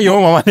know. Nah,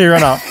 your mama they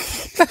run out.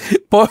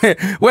 But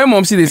when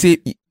Momsy they say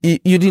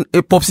you didn't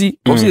Popsy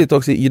they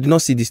talk say you did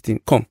not see this thing.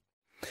 Come.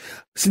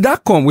 See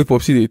that come with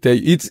Popsy they tell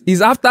you.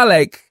 It's after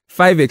like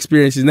 5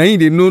 experiences. Now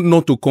they know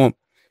not to come.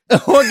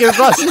 Okay, of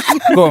course.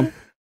 Come.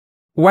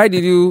 Why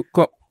did you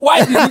come?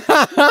 Why did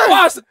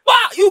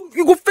you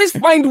you go first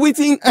find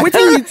waiting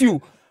with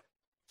you.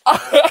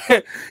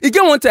 You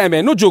get one time,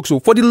 man, no joke. So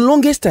for the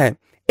longest time,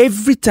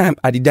 every time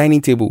at the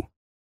dining table,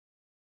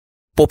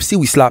 Popsy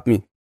will slap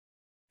me.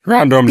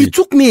 Randomly. It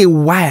took me a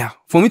while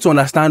for me to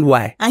understand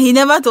why. And he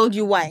never told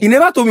you why. He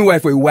never told me why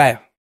for a while.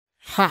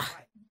 Ha.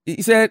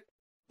 He said,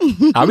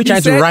 Are we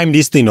trying said- to rhyme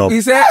this thing up?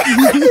 he said,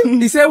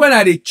 he said when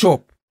I dey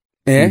chop,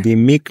 They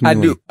make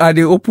noise. I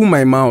dey open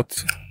my mouth.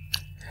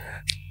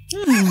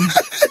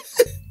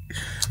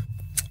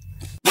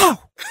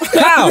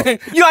 How?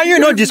 You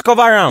know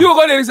discover round. You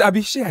go there,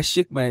 I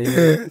shake my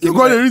head. You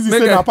got the reason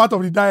Make say I- na part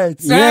of the diet.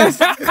 Yes.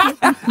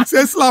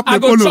 Say slap I the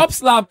go polo. chop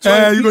slap.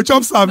 You go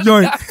chop slap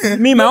joint.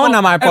 Me, my own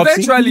and my popsy.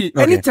 Eventually,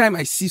 Okay. anytime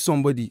I see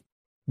somebody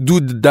do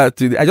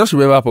that, I just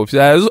remember Popsy.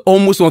 I just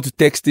almost want to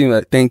text him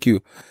like, thank you.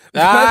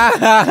 You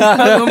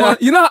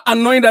know how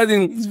annoying that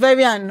thing. It's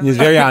very annoying. It's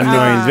very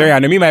annoying. It's very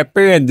annoying. Me, my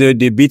parents,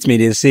 they beat me.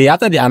 They say,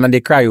 after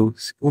they cry,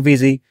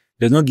 obviously,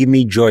 does not give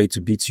me joy to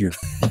beat you.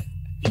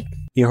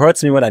 It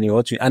hurts me more than it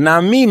hurts you. And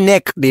now me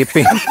neck, they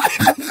pain.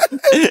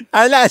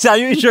 And I say, are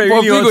you sure it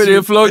really hurts They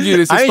you? flog you.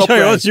 They say, Are you stop sure it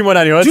crying. hurts you more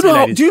than it hurts me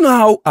like this? Do you know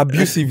how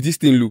abusive this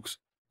thing looks?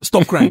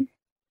 Stop crying.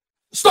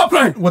 Stop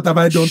crying. What have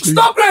I done to you?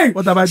 Stop crying.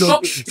 What have I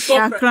done?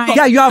 You're crying.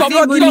 Yeah, you are Stop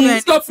flogging doing me.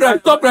 it. Stop crying.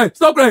 Stop crying.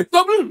 Stop crying.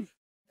 Stop crying.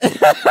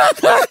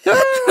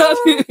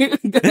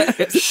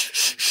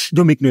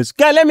 Don't make noise.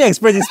 Guy, let me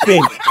express this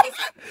pain.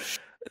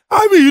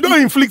 I mean, you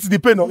don't inflict the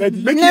pain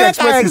already. Make you Make I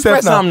express yourself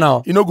express am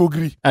now. You know, go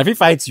agree. I will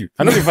fight you.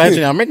 I know we fight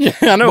you.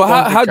 I know.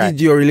 But how did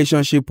your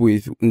relationship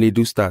with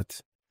NEDU start?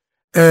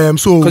 So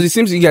Because it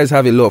seems you guys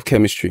have a lot of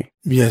chemistry.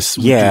 yes,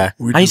 we Yeah,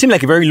 do, we and you do. seem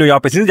like a very loyal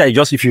person. Is that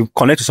just if you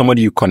connect to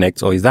somebody, you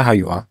connect, or is that how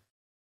you are?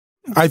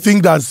 I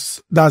think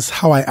that's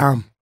how I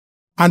am,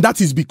 and that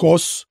is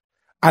because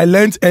I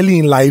learned early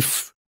in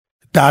life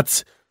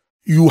that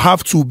you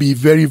have to be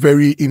very,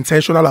 very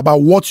intentional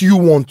about what you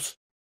want.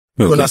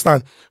 You Okay.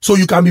 understand? So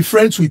you can be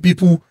friends with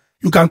people,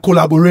 you can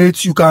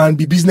collaborate, you can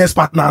be business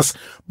partners,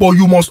 but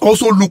you must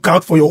also look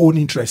out for your own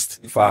interest.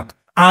 In fact.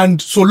 And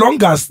so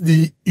long as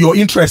your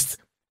interests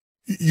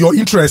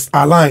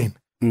align,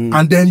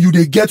 and then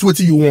they get what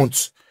you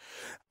want,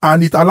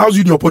 and it allows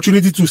you the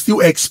opportunity to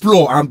still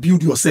explore and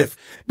build yourself,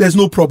 there's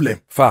no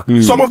problem. Fact.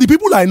 Some of the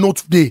people I know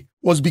today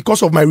was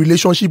because of my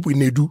relationship with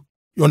NEDU.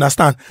 You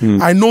understand?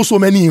 I know so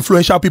many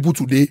influential people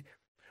today,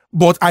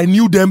 but I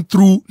knew them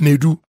through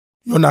NEDU.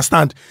 You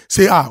understand?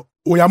 Say,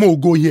 Oyamo will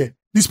go here.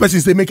 This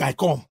person say, make I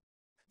come.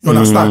 You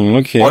understand?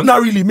 Okay.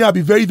 Ordinarily, me, I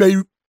be very,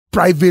 very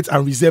private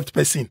and reserved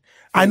person.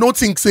 I don't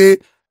think, say,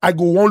 I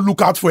go won't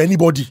look out for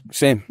anybody.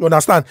 Same. You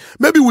understand?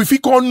 Maybe we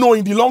fit can't know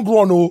in the long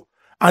run,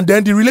 and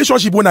then the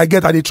relationship when I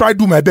get, I they try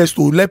do my best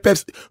to let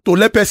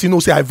person know,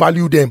 say I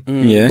value them.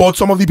 Yeah. But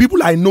some of the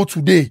people I know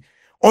today,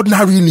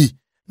 ordinarily,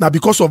 now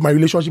because of my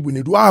relationship with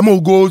NEDU, I'm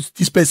gonna go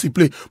this person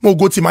play, I'm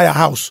go to my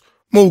house,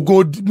 I'm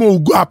go,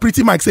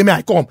 pretty Mike say me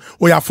I come,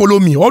 or you follow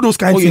me, all those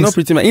kind Oh, of you're not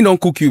things. pretty man. He don't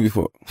cook you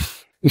before.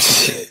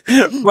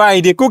 Why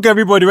they cook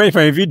everybody ready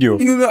for a video?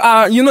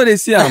 You know they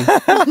see him.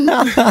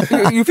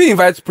 You feel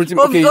invite pretty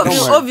man. Okay, don't worry.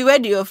 Ovi, where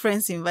do your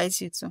friends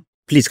invite you to?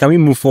 Please, can we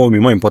move forward?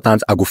 More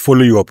important, I go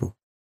follow you up.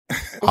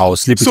 I'll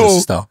sleep with So- your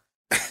sister.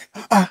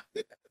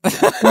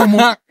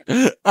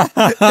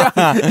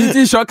 It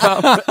is shock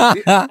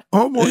am.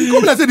 Oh boy, you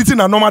come like say the thing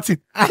a normal thing.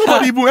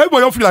 Nobody even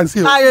everybody feel like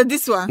say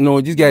This one.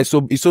 No, this guy is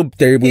so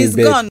terrible He's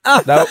in bed. gone.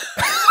 That,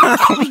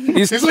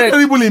 his it's so threat,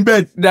 terrible in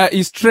bed. that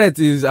his threat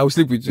is I will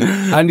sleep with you.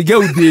 And the girl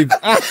will behave.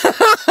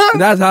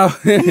 That's how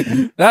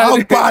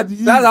How bad he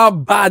is. That's how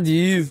bad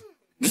he is.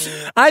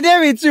 I dare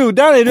with you.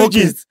 Don't let no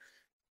Okay. gist.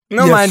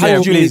 No Yes, man, so-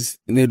 there, please.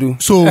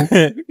 NEDU. So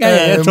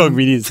Yeah, talk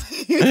with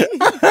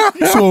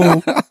this.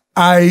 so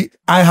I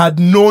had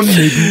known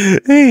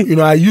NEDU. You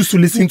know, I used to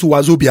listen to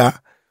Wazobia.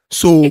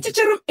 So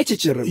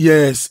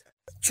yes.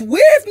 12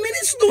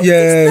 minutes to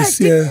Yes,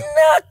 yeah.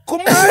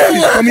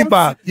 He's coming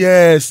back.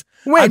 Yes.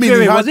 Wait, I mean, wait,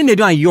 he had- wasn't they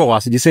doing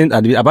yours at the same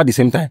about the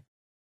same time?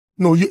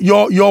 No,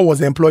 your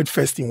was employed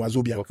first in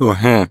Wazobia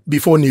Uh-huh.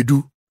 before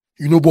NEDU.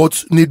 You know, but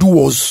NEDU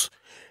was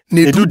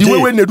NEDU. NEDU The way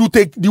did.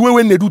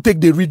 when NEDU take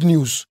they read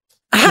news.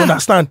 You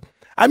understand?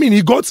 I mean,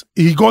 he got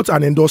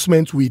an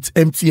endorsement with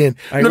MTN.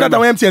 You know that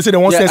when MTN said they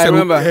want Yeah, to I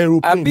remember.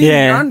 aeroplane.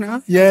 Yeah.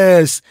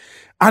 Yes.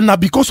 And now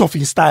because of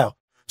his style.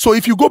 So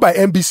if you go by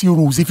NBC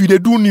rules, if you they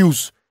do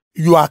news,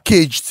 you are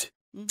caged.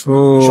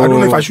 Oh. So I don't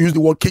know if I should use the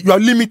word caged. You are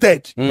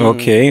limited.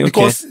 Okay.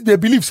 Because they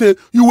believe, say,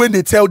 you when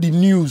they tell the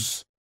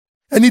news,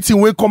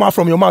 anything will come out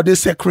from your mouth, they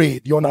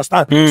sacred. You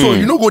understand? So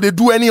you know go they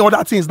do any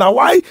other things. Now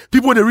why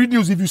people they read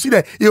news, if you see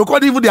that, you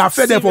can't even they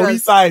affect them for real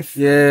life.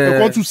 Yeah. They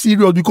come too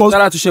serious because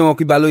Shout out to Shewan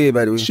Kibaloye,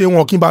 by the way.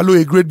 Shewan Kimbalo,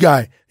 a great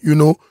guy, you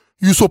know.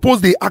 You suppose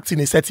they act in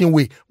a certain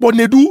way. But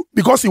NEDU,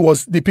 because he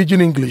was the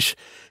pidgin English,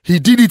 he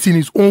did it in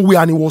his own way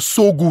and it was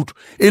so good.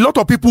 A lot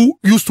of people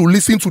used to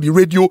listen to the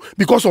radio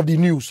because of the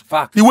news.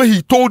 Fact. The way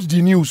he told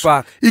the news.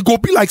 Fact. It go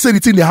be like say the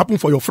thing they happen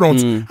for your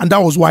front. And that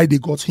was why they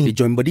got him. They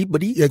join body.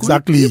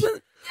 Exactly.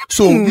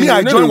 So me,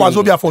 I joined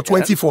Wazobia for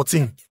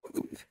 2014.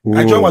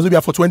 I joined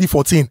Wazobia for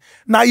 2014.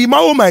 Now Ima,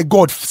 oh my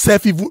God,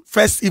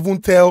 first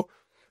even tell.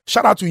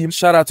 Shout out to him.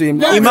 Shout out to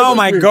him. Ima, oh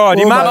my God.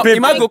 Ima,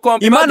 Ima go come.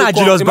 Ima na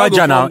Julius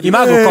Badger now.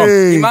 Ima go come.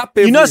 Hey. Ima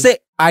pay You know, for- say,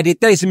 I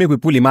did tell you, say, make we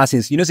pull Ima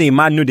since. You know, say,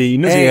 Ima, no, they, you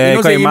know, Eh, say, you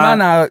know, say, Ima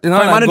na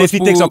Ima, no, they fit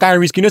gospel- take some kind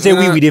of risk. You know, say,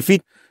 we they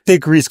fit.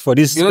 take risk for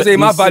this. You know, say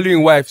Ima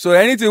valuing wife. So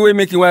anything we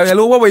making wife.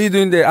 Hello, what were you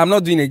doing there? I'm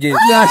not doing again.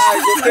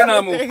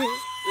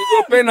 You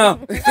go pay now.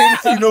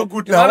 You know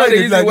good now. Ima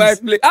use the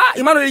wife play.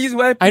 Ima don't use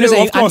wife play. I know,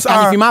 say, of course,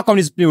 and if Ima come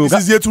this play,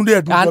 This is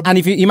Yetunde. and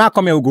if Ima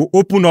come here, we'll go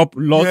open up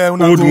old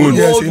wounds.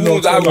 Yes, Old you know.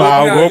 wounds, I go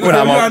I'll open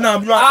them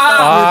up.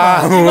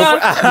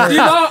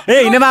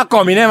 Hey, he never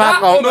come. No.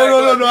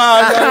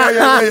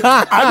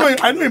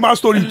 I know my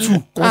story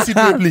too,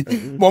 considerably.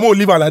 But we'll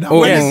leave it like that.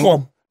 When he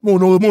come,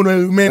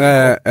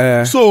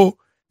 so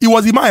it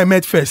was Ima I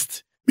met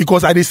first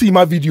because I did see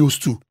my videos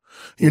too.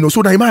 You know,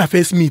 so that Ima I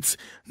first meet.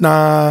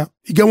 Now,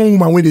 you get one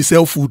woman when they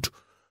sell food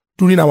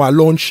during our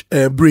lunch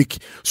break.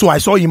 So I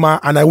saw Ima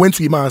and I went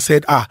to Ima and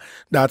said,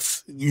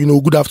 that's, you know,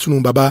 good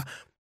afternoon, Baba.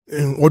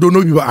 Although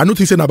no, I know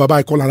things say na Baba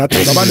I call her that.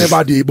 Baba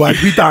never did, but I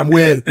greet her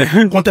well.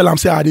 Can't tell them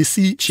say they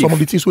see Chief. Some of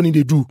the things when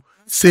they do.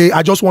 Say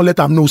I just want to let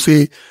them know.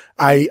 Say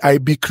I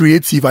be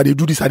creative. I they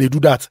do this. I they do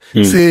that.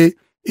 Say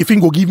if he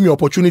go give me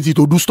opportunity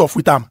to do stuff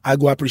with them, I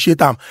go appreciate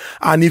them.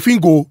 And if he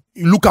go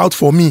look out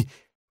for me,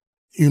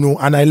 you know,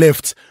 and I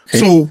left.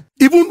 So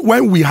even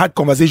when we had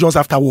conversations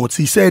afterwards,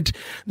 he said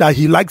that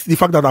he liked the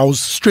fact that I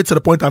was straight to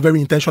the point and very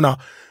intentional.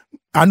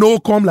 I know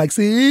come like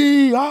say,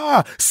 hey,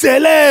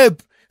 celeb.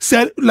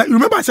 Like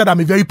remember I said I'm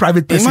a very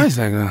private person. Ima is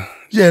like that.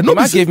 Yeah, no.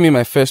 Ima gave me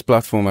my first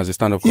platform as a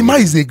stand-up Ima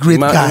comedian. is a great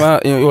guy.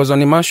 It was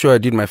on Ima show I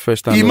did my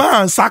first stand-up. Ima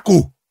and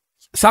Sako.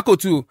 Sako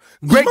too.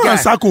 Great Ima guy. and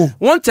Sako.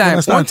 One time,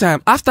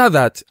 after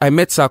that, I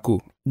met Sako.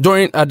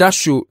 During that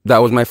show, that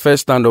was my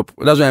first stand-up.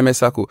 That's when I met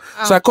Sako.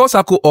 So I called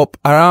Sako up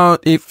around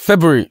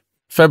February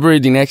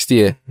the next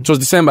year. It was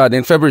December,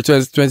 then February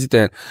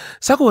 2010.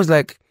 Sako was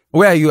like,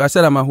 where are you? I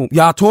said, I'm at home.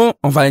 You're at home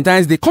on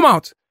Valentine's Day. Come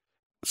out.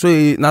 So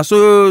now,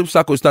 so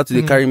Sako started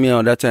to carry me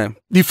on that time.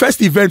 The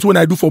first event when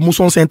I do for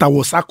Muson Center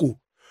was Sako.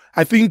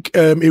 I think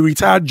a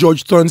retired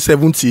judge turned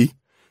 70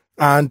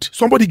 and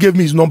somebody gave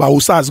me his number.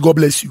 Osas, God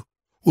bless you.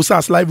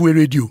 Osas, Liveway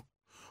Radio.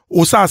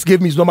 Osas gave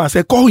me his number and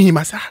said, call him.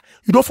 I said,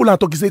 you don't follow and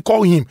talk. He said,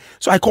 call him.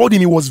 So I called him.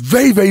 He was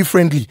very, very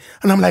friendly.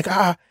 And I'm like,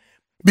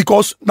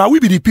 because now we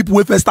be the people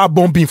who first start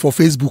bombing for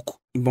Facebook.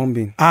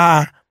 Bombing.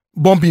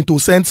 Bombing to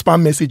send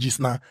spam messages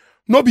now.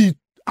 Not be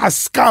a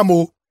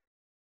scam.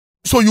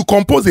 So you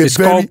compose a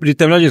the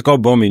terminology is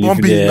called bombing.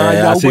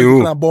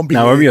 Bombing. Bombing.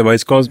 Now worry about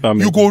it's called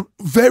bombing. You go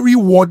very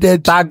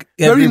worded, tag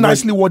very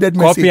nicely worded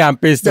message. Copy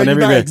and paste on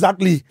everywhere.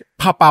 Exactly.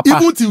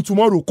 Even till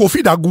tomorrow,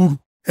 Kofi Daguru,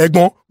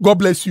 Egbon, God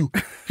bless you.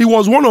 He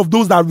was one of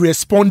those that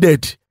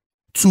responded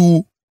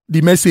to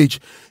the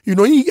message. You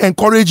know, he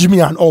encouraged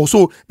me and all.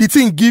 So the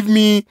thing give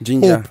me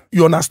ginger. Hope.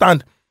 You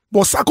understand?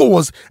 But Sako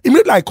was,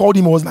 immediately I called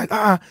him, I was like,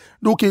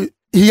 okay.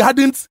 He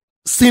hadn't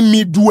seen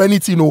me do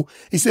anything. No,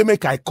 he said,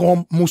 make I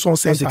come Muson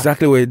Center. That's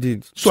exactly what he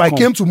did. So I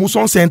came to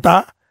Muson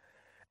Center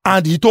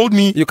and he told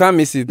me, you can't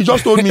miss it. He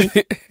just told me,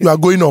 you are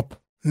going up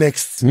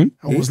next. I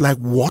was like,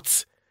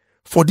 what?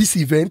 For this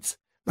event?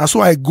 And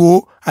so I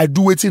go, I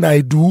do everything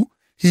I do.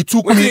 He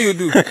took what me. What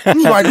do you do?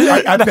 No,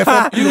 I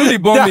perform. You do the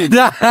bombing.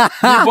 The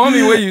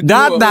bombing where you do.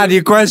 That's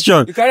the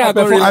question. You carry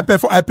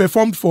I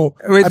performed for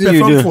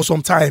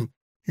some time.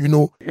 You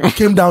know, he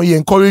came down, he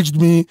encouraged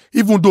me,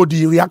 even though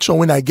the reaction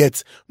when I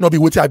get, not be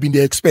what I've been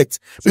there expect.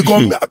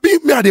 Because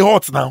me are the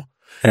hot now.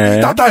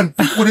 That time,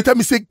 when they tell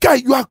me, say, guy,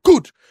 you are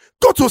good.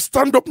 Go to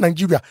Stand Up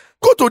Nigeria.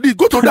 Go to this,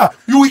 go to that.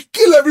 You will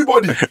kill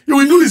everybody. You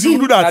will do this, you will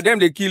do that. Now them,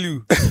 they kill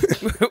you.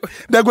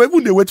 They go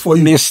even they wait for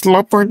you. They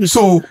slapper.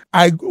 So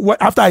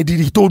after I did,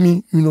 he told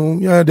me, you know,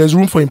 yeah, there's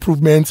room for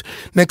improvement.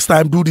 Next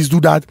time, do this, do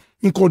that.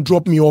 He could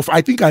drop me off.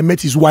 I think I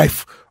met his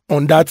wife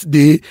on that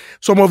day.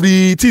 Some of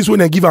the things when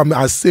I give him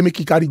as say make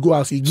he carry go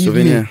as he give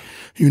souvenir. Me,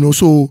 you know,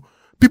 so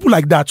people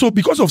like that. So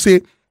because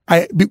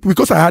I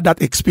had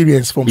that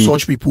experience from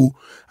such people,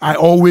 I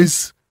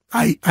always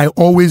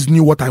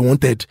knew what I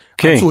wanted.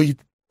 Okay. And so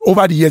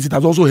over the years, it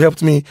has also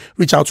helped me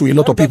reach out to a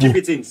lot of people.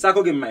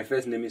 Sako gave me my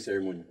first naming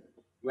ceremony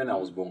when I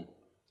was born.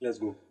 Let's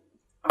go.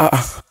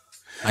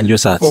 And you're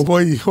sad. Oh boy,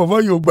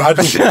 you bad.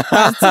 So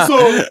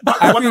what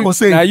I was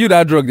saying. Are you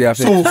that drug there?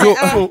 So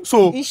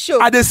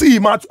I dey see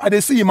him out.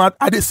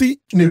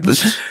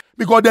 NEDU.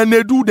 Because then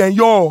NEDU, then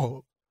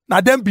yo. Now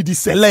them be the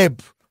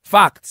celeb.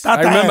 Facts.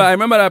 I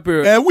remember that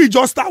period. And we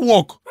just start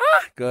work.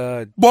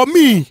 God. But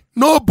me,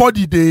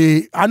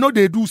 nobody I know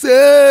they do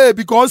say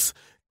because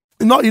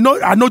you know,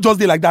 I know just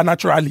they like that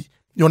naturally.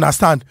 You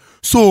understand?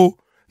 So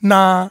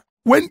now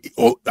when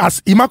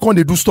as Ima con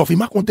they do stuff,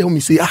 Ima con tell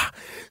me say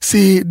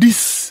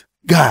this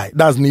guy,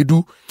 that's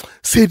NEDU,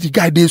 say the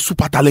guy they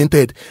super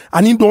talented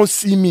and he don't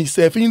see me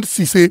self. He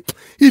say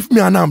if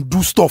me and him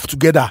do stuff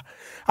together,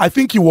 I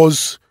think he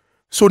was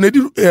so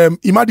NEDU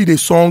Ima did a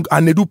song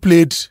and NEDU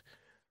played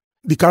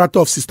the character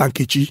of Sister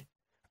Nkechi.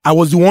 I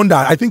was the one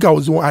that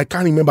I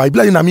can't remember. I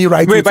played in me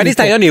right. Wait, but this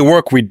time you only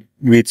work with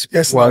yes,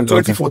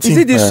 2014.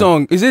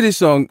 Is it this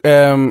song?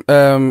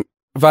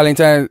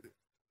 Valentine.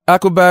 I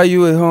could buy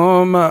you a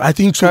home. I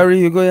think so. Carry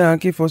you go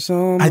Yankee for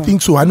some. I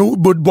think so. I know,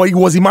 but it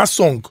was in my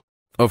song.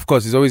 Of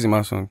course, it's always in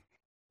my song.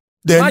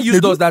 Then Ima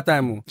used us that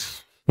time.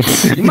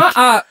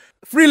 Ima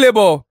free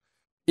labor.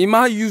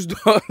 Ima used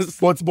us.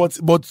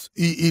 But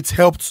it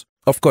helped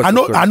Of course. I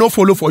know, of course. I know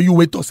follow for you,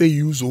 wait to say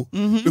you use,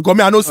 because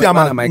me, I know see I'm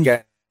man, my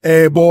guy.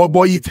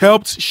 but it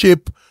helped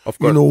shape, Of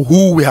course.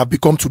 who we have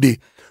become today.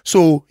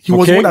 So he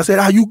was the one that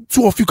said, you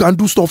two of you can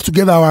do stuff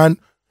together, and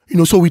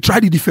so we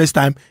tried it the first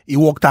time, it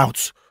worked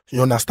out.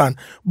 You understand?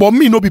 But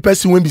me no be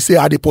person when we say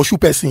they pursue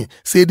person,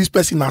 say this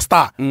person a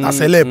star, a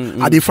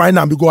celeb, they find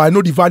them because I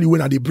know the value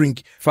when they bring.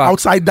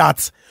 Outside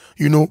that,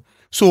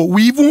 so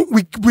we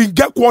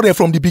get quarrel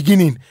from the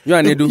beginning. You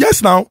and NEDU?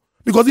 Yes, now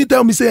because he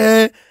tell me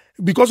say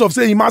because of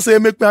say he must say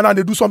make me and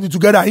they do something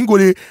together. He go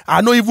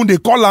I know even they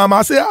call him.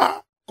 I say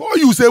call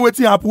you say what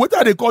happen. What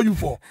are they call you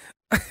for?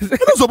 You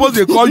not supposed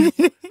they call you.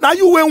 Now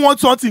you when want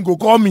something go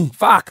call me.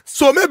 Fact.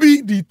 So maybe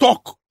the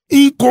talk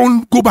he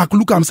can go back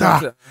look and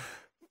say.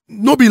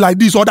 No be like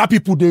this. Other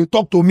people they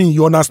talk to me.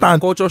 You understand?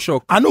 Culture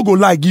shock. I no go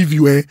lie give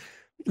you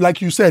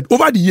like you said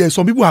over the years.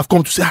 Some people have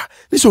come to say,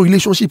 this your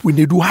relationship with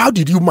NEDU. How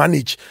did you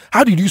manage?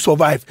 How did you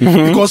survive?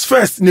 Because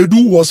first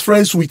NEDU was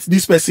friends with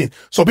this person.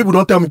 Some people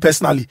don't tell me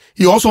personally.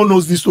 He also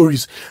knows these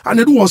stories. And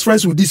NEDU was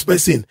friends with this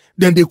person.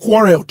 Then they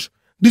quarreled.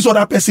 This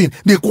other person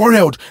they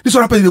quarreled. This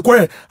other person they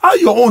quarreled. How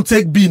your own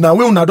take be now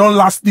when una don't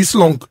last this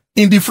long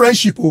in the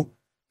friendship?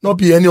 Not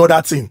be any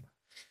other thing.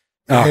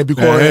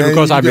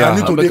 Because I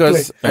need to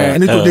declare. I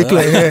need to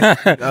declare.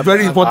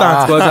 Very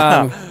important.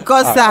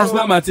 Because it's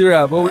not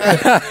material.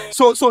 But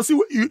so see,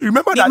 you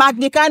remember that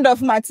the kind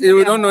of material.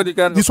 we don't know the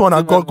kind this of one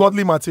are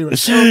godly material.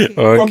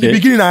 From the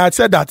beginning, I had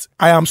said that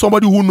I am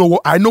somebody who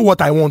I know what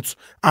I want,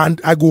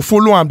 and I go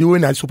follow him the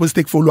way I'm supposed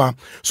to take follow him.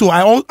 So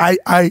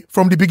I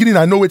from the beginning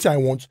I know what I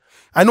want.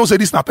 I know say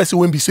this na person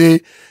when we say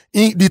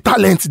the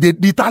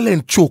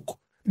talent choke.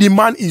 The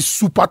man is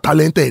super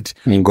talented.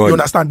 You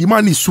understand? The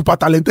man is super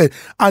talented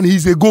and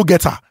he's a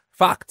go-getter.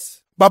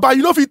 Facts. Baba,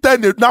 you know if he tell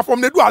now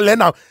from NEDU I learn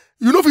now.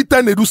 You know if he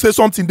tell NEDU say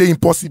something they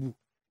impossible.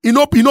 You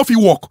know if he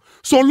walk.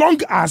 So long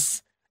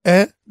as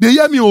they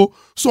hear me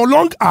so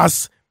long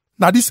as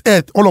now this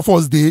earth all of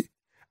us they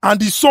and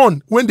the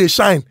sun when they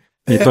shine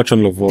They touch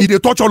all of us. They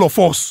touch all of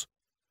us.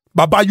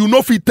 Baba, you know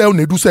if he tell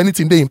NEDU say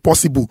anything they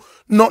impossible.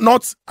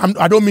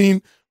 I don't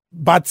mean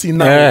bad thing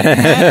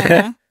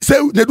now.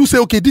 They do say,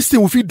 okay, this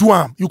thing if you do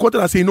you go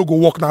tell and say you no go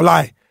walk now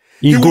lie.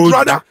 He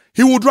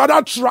would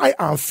rather try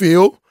and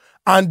fail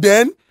and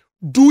then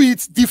do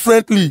it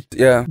differently.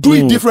 Yeah. Do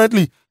it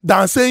differently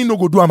than saying no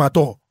go do at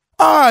all.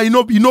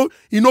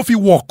 If he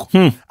walk.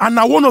 And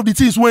now one of the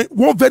things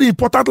one very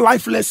important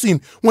life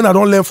lesson when I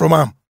don't learn from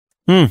him.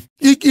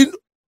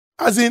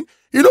 As in,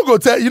 you no go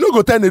tell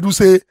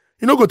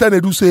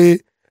NEDU say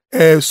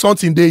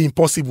something they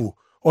impossible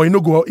or you no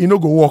go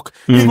walk.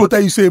 He go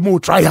tell you say more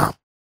try him.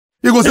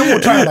 You go say more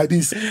try like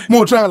this,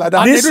 more try like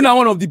that. NEDU na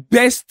one of the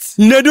best.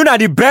 NEDU na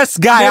the best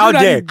guy out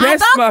there.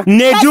 Best man.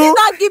 NEDU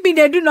not give me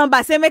NEDU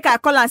number. Say make I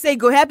call and say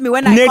go help me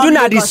when I NEDU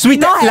na the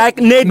sweet. Like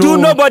NEDU,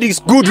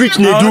 nobody's good rich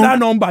NEDU. That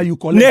number you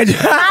collect.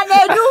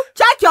 NEDU,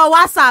 check your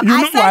WhatsApp.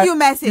 I send you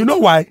message. You know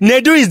why?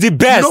 NEDU is the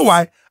best. You know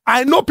why?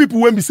 I know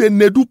people when we say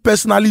NEDU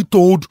personally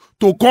told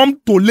to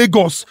come to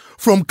Lagos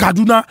from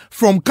Kaduna,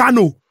 from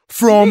Kano,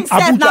 from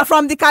Abuja. Now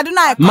from the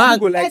Kaduna.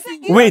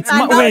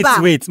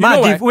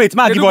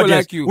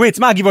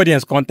 Give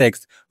audience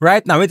context.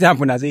 Right now, what's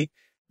happening? I say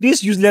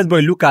this useless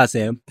boy Lucas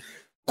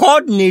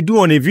called NEDU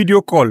on a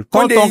video call,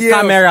 called on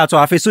camera to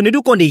our face. So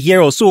NEDU can't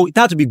hear us. So it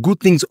had to be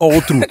good things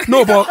all through.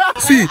 No, but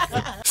see,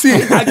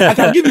 I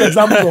can give you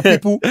examples of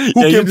people who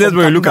came from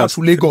Kaduna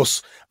to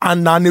Lagos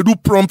and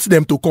NEDU prompts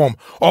them to come,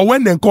 or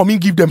when they come, he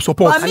give them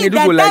support. But me,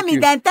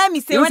 then tell me,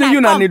 say when I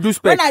come,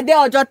 when I dey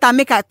Ojota,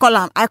 make I call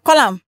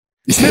him.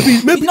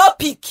 Maybe no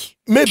pick.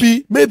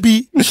 Maybe.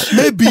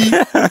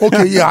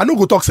 Okay, yeah, I no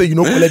go talk say you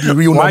know collect the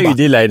real Why number. you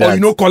did like that? Or you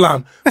know call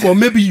him. But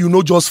maybe you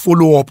know just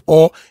follow up,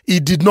 or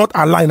it did not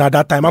align at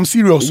that time. I'm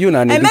serious.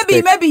 And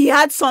maybe he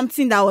had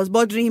something that was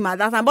bothering him at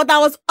that time. But I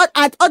was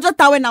at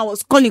Ojota when I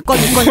was calling.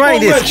 Why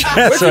this?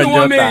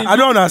 I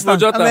don't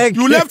understand.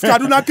 You left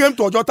Kaduna, came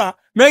to Ojota.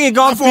 Make it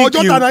go For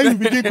Ojota, now you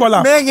begin call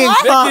him. Make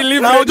it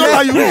leave Now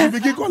Ojota, you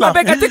begin call him.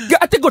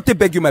 I think go to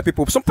beg you, my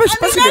people. Some person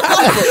they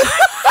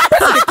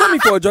coming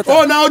for Ojota.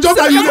 Oh, now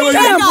Ojota, you know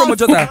carry him from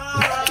Ojota.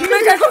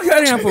 Make I go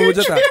carry him from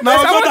Ojota. Now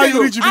Ojota,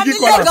 you reach, you begin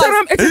call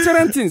him.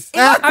 Excellent things.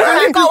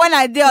 I call when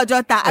I did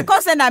Ojota. I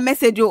call send a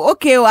message.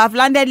 Okay, I've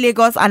landed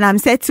Lagos and I'm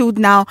settled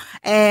now.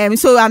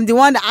 So I'm the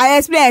one that I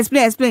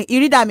explain. You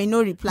read that me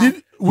no reply.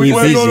 Wait. For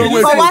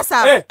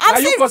WhatsApp.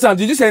 Are you cousin?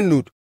 Did you send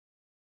nude?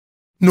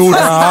 No,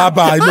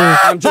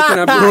 I'm joking.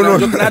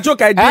 I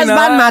joke. I did.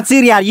 Husband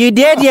material. You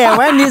did here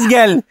when this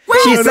girl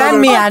she sent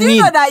me a Do you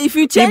nude. know that if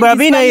you change The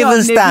Bobby no even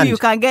NEDU, stand. you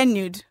can get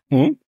nude?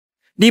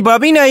 The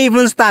Bobby no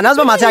even stand.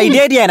 Husband material. You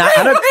did here now.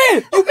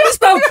 Hey, you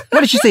missed out.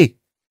 What did she say?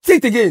 Say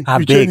it again. I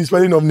you change the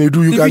spelling of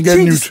NEDU, you If can you get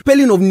change the nude.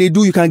 spelling of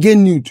NEDU, you can get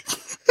nude.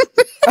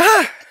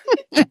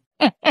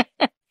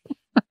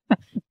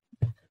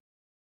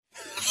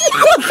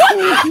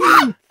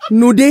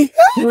 Nude.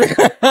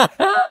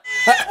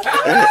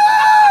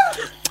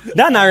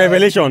 That's a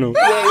revelation.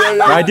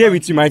 Right there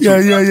with you, my chief.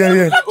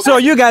 Yeah. So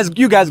you guys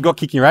got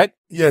kicking, right?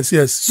 Yes.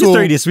 This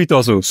story is sweet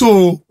also.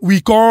 So we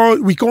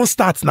can't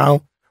start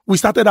now we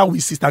started out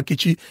with Sister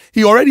Nkechi.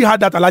 He already had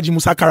that Alhaji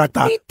Musa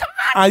character.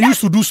 I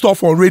used to do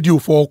stuff on radio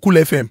for Cool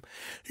FM.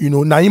 You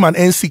know, Naim and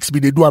N6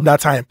 they do at that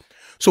time.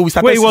 So we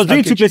started. Wait, he was Sister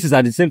doing two Nkechi. places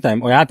at the same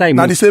time, or at time?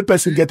 Now the same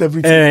person get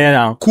everything.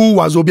 Yeah. Cool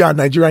Wazobia and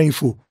Nigeria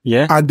Info.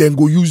 Yeah. And then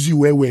go use you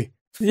where.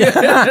 I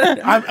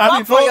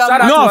mean,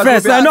 No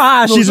offense, I know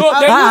how she's. No,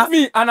 they use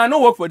me and I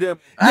don't work for them.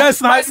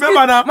 yes, now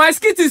remember now. My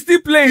skit is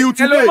still playing. You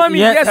today. Hello, mommy.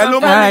 Yeah. Yes, Hello,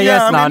 I'm mommy. fine.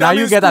 Yes, I'm now in- now I'm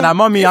you in get that. school.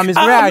 Mommy, I'm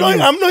where are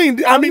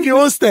you? I'm in the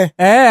hostel. I'm in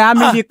the I'm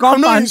not in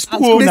compound.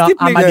 school. Now,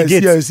 I'm at the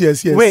gate.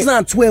 Yes. Wait,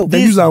 Now 12.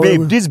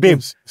 this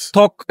babe,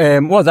 talk.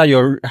 What's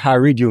that?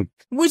 Her radio?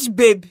 Which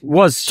babe?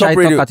 What's Top shy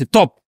radio. talk at the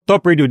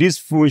top radio? This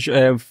full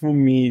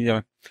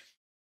me.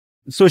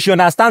 So she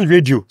understands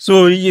radio.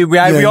 So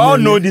we all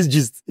know this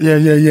gist. Yeah.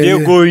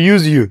 They go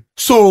use you.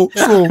 So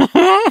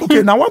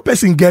okay. Now one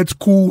person gets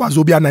Cool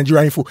Wazobia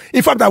Nigeria Info.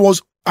 In fact, I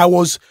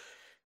was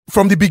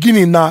from the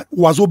beginning. Now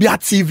Wazobia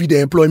TV they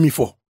employ me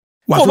for.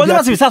 Oh, but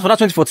that's start for that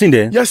 2014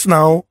 then. Yes,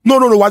 now. No.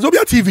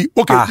 Wazobia TV.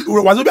 Okay.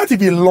 Wazobia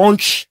TV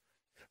launched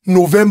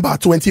November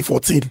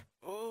 2014.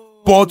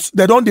 But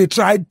they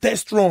tried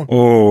test run.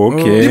 Oh,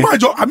 okay.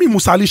 Imagine, Ami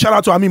Musali, shout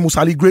out to Ami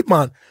Musali, great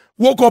man.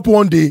 Woke up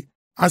one day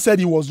and said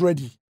he was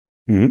ready.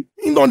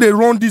 Mm-hmm. They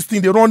run this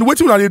thing,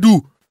 what will they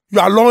do?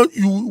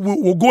 You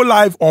will go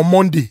live on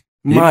Monday.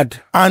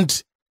 Mad.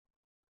 And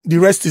the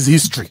rest is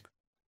history.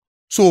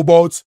 So,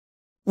 but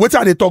what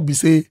are they talk? We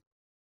say,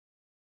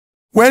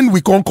 when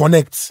we can't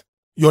connect,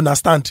 you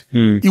understand?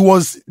 It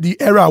was the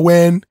era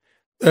when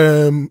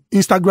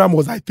Instagram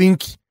was, I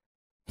think,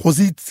 was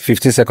it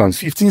 15 seconds.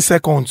 15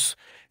 seconds?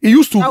 It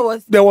used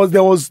to. There was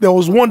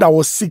one that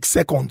was 6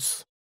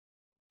 seconds.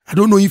 I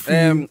don't know if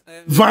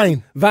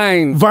Vine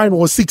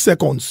was 6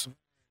 seconds.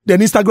 Then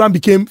Instagram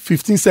became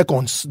 15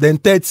 seconds. Then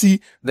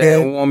 30.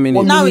 Then 1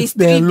 minute. Now it's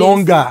 3 then days.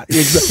 longer.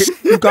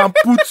 Exactly. You can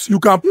put push your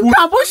That's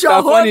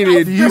funny, whole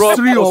they the drop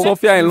history for of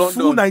Sophia in full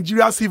London.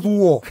 Nigeria civil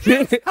war.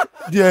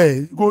 Yeah,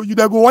 you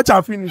go watch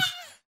and finish.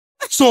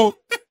 So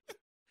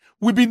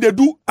we been they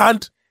do,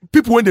 and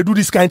people when they do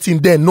this kind of thing,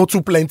 then not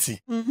too plenty.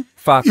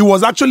 Fact. It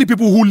was actually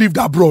people who lived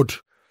abroad.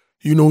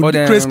 You know, Oh, the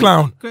them- Craze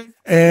Clown,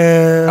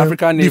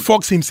 African the Ape.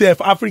 Fox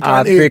himself, African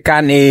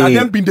African Ape. And Ape.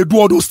 then been they do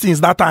all those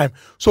things that time.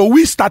 So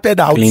we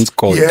started out Clint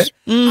Cut. yeah,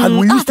 and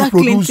we used to that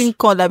produce. Clinton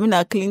cut. I mean,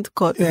 a Clint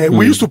cut.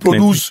 We used to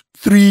produce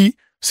 3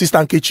 Sister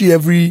Nkechi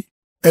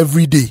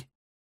every day.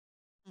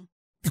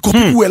 Because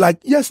people were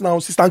like, yes, now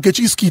Sister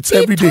Nkechi skits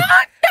every day.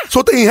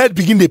 So they head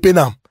begin the pain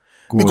now.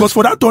 Because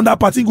for that thunder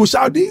party, go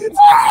shout,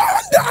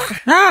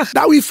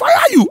 that we fire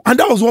you. And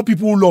that was what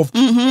people loved.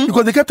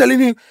 Because they kept telling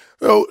him,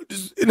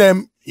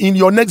 in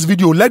your next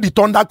video, let the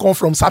thunder come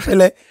from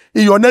Sapele.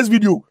 In your next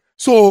video.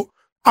 So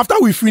after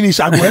we finish,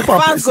 I go help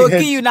and Fans press go the kill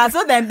head. you now.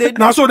 So then they do.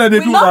 Now so then they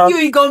We do love now.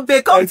 you in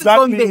Gombe. Come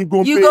Exactly, to in Gombe.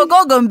 Gombe. You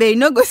go Gombe. You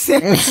no go say.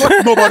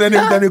 No, but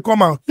then they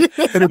come out. Then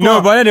they come No,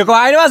 out. but then they call.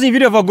 I never see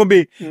video for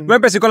Gombe.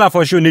 When person call her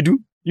for show, NEDU.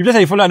 You just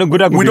say you follow, I don't go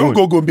there. We don't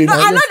go Gombe No, now.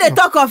 I know they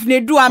talk of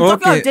Nedu. I'm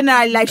talking Okay. of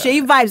general, like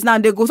Sheyi vibes now.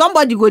 They go,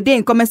 somebody go there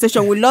in comment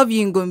section. We love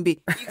you in Gombe.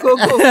 You go.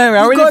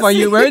 We're waiting for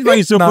you. We're waiting for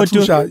you. So Nah, much.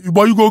 too shy.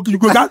 But you go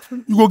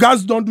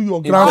guys don't do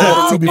your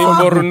groundwork too before you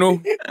go.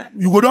 Borno.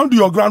 You go don't do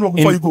your groundwork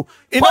before you go.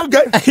 You don't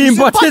get In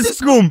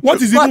Baptist what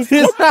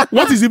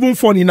is even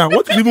funny now?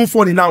 What is even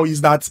funny now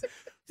is that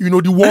the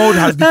world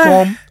has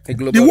become A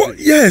global the world.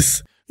 village.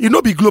 Yes,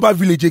 be global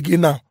village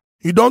again now.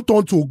 You don't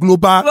turn to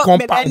global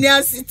compound.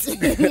 Millennial City.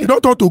 You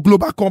don't turn to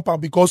global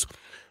compound because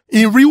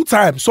in real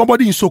time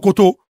somebody in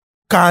Sokoto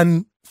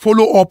can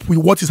follow up with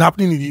what is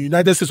happening in the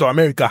United States of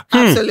America.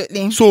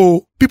 Absolutely.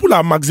 So people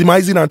are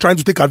maximizing and trying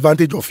to take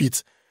advantage of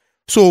it.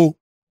 So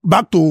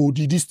back to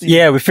this thing.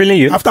 Yeah, we're feeling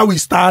you. After we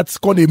start,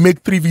 they make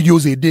 3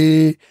 videos a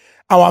day.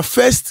 Our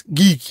first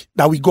gig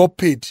that we got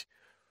paid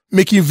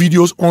making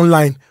videos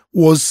online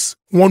was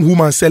one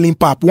woman selling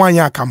pap, one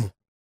yakamu.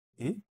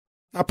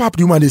 Now pap,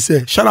 the woman they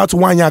say, shout out to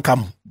one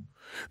yakamu.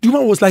 The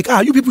woman was like,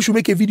 you people should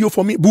make a video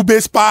for me.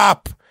 Bube's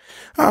pap.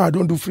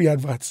 Don't do free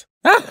adverts.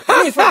 No,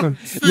 it's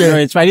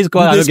fine. This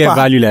call I don't get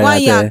value like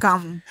One year that.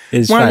 come.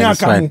 It's One fine. It's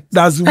fine. akamu.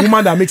 That's the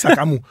woman that makes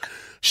akamu.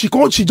 She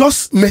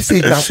just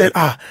messaged and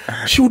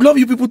said, she would love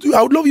you people to,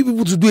 I would love you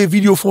people to do a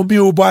video for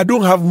me, but I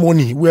don't have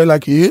money. We're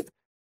like, you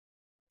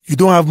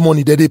don't have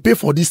money. Then they pay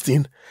for this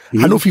thing. I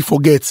don't know if you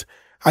forget.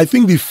 I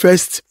think the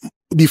first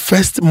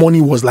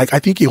money was like, I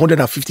think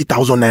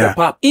 150,000 naira.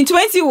 Pap. In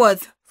 20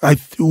 what? It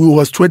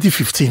was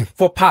 2015.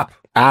 For pap.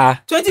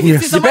 2015.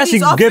 Yes. The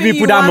person gave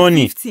people that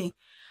money. 150.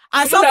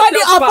 And somebody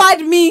that's pap.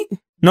 offered me.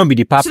 Not be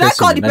the pap Should I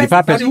call person. the na the person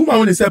pap for The person. woman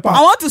when they say pap.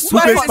 I want to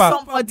swear Bube's for pap.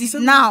 somebody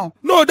now.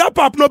 No, that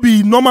pap not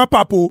be normal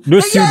pap. Oh.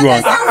 Those sealed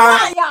ones.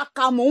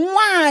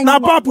 Now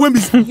pap when we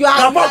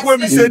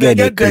say they You get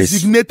get the craze.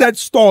 designated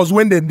stores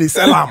when they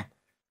sell them.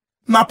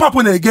 Now pap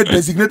when they get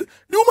designated,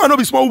 the woman not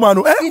be small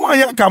woman. One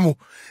year come.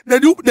 They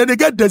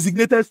get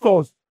designated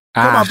stores.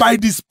 Come and buy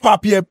this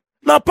pap here.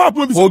 Now pap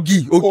when be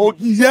Ogi. Ogi.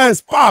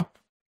 Yes, pap.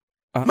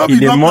 Not If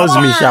they normal must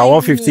pap. me, shall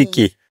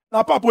 150K.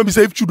 Now, Papa, when we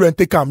say if children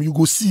take them, you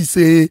go see,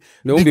 say,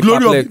 They won't the be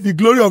glory perplexed.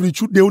 of the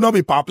children, they will not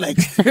be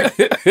perplexed.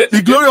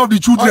 The glory of the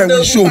children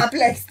will show.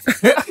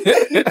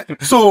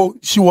 So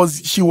she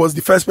was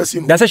the first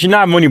person. That's why she not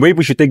have money, but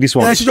people should take this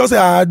one. Yeah, she just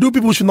said, do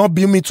people should not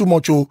bill me too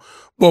much, oh,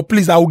 but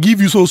please, I will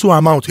give you so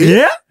amount. Eh?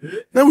 Yeah?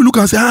 Then we look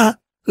and say,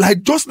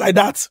 like just like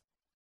that.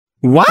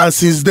 What? And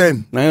since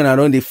then, Now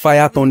don't they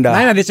fire thunder.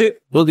 Now they say,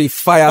 Don't they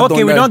fire thunder.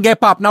 okay, we don't get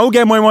pop. Now who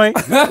get moi? Why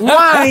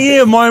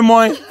yeah, moi?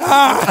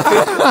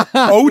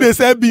 or who they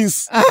sell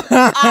beans.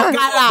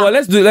 But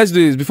let's do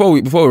this before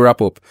we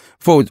wrap up.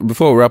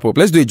 Before we wrap up,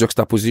 let's do a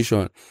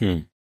juxtaposition.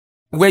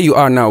 Where you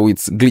are now with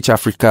Glitch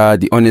Africa,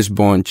 the Honest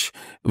Bunch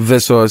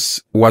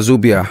versus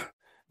Wazobia.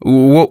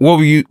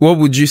 What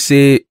would you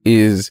say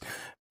is,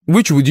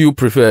 which would you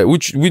prefer?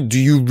 Which do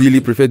you really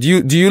prefer? Do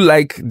you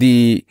like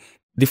the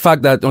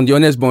fact that on the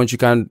Honest Bunch you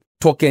can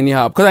talk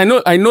anyhow? Because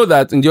I know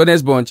that in the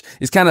Honest Bunch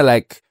it's kind of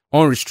like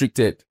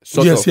unrestricted.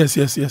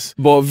 Yes.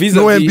 But vis-a-vis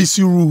no NBC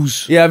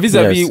rules. Yeah,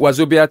 vis-a-vis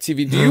Wazobia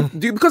TV.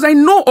 Do you because I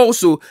know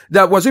also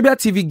that Wazobia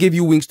TV gave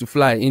you wings to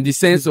fly in the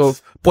sense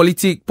of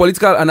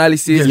political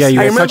analysis. Yeah, you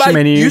I were remember such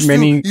many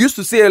you used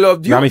to say a lot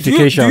of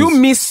ramifications. Do you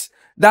miss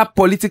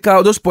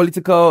those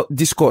political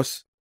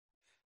discourse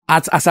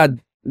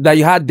that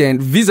you had then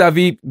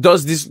vis-a-vis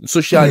does this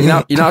social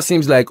it now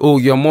seems like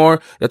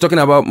you're talking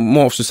about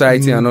more of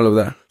society and all of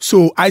that.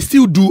 So I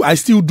still do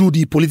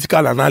the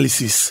political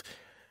analysis.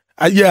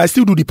 I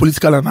still do the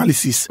political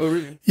analysis. Oh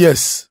really?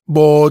 Yes,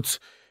 but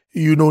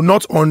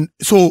not on.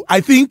 So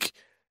I think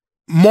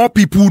more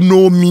people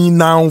know me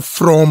now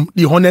from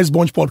the Honest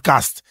Bunch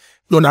podcast.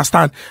 You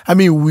understand? I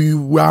mean,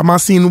 we are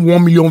amassing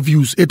 1 million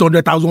views,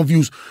 800,000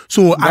 views.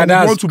 So I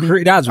would want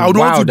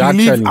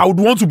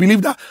to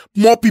believe that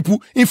more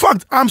people. In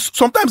fact,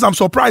 sometimes I'm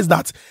surprised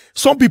that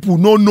some people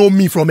don't know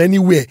me from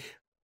anywhere.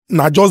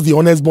 Not just the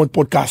Honest Bunch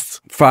podcast.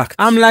 Fact.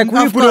 I'm like,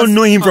 people don't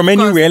know him from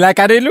anywhere. Like,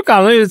 I look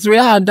at it, you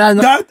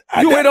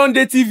went on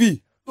the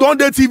TV. On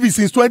the TV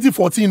since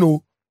 2014.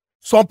 Oh.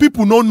 Some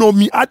people don't know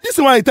me. This is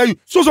what I tell you.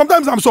 So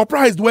sometimes I'm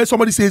surprised when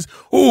somebody says,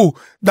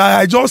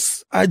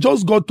 that I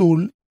just got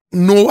to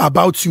know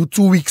about you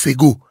 2 weeks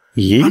ago.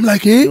 Yeah. I'm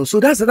like, eh? So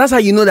that's how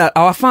you know that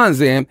our fans,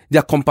 they're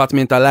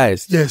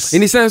compartmentalized. Yes.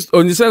 In the sense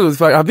of the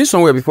fact, I've been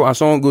somewhere before and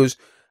someone goes,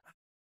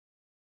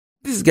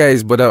 this guy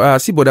is I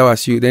see Boda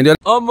was you. Then they're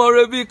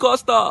like,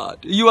 Custard,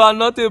 you are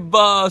not a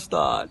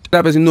bastard.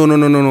 That person, no.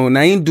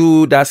 Now you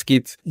do that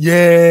skit.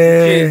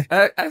 Yeah.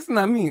 That's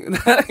not me.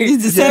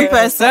 It's the same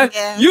person.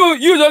 Yeah.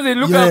 You just they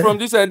look at from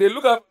this side, they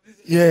look at.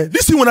 Yeah.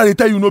 This thing when I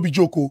tell you no be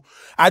joke.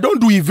 I don't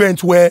do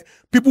events where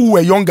people who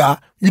were younger,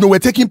 were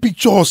taking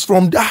pictures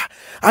from that.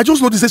 I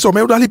just noticed that some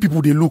elderly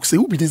people, they look, say,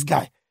 who be this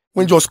guy?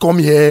 When just come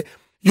here,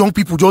 young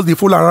people just, they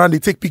follow around, they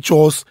take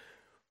pictures.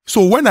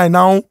 So when I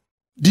now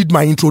did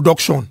my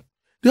introduction,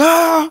 you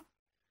are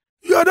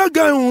that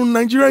guy on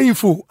Nigerian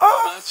Info.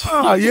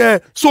 Yeah.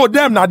 So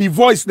them now the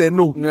voice they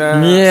know.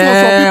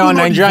 Yeah, so on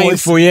Nigerian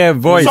Info,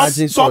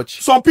 voice.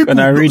 Some people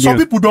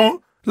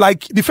don't.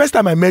 Like the first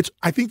time I met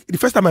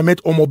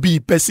Omobi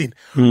in person,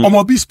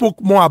 Omobi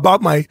spoke more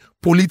about my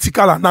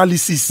political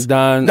analysis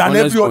than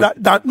every other.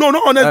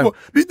 Not Honest Bunch.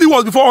 It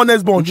was before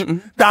Honest Bunch.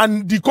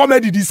 Than the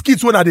comedy, the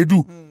skits when they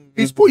do.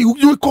 He spoke.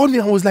 You called me.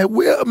 I was like,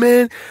 well,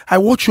 man, I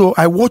watch you.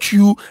 I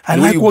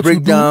like what you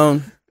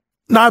do.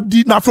 Now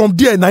from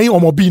there, now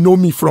Omobi know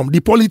me from the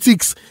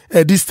politics,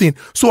 this thing.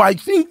 So I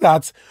think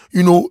that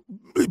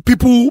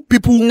people.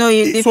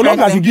 So long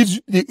as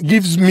it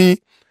gives me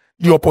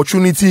the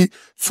opportunity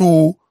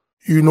to,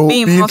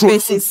 be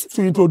introduced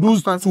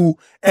to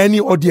any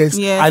audience.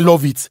 Yeah. I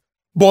love it.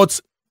 But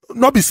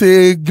not be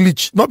say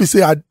glitch. Not be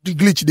say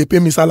glitch, they pay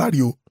me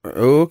salary.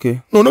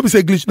 Okay. No, not be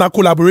say glitch, now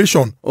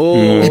collaboration.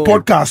 The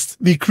podcast,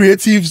 the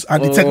creatives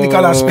and the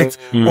technical aspect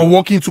of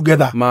working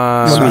together. You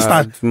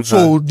understand?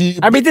 So this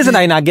is I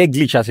get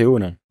glitch as a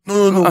owner.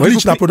 No.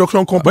 Glitch na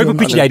production company. But we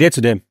pitch the idea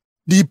to them.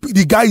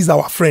 The guy is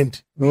our friend.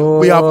 We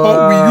used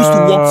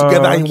to work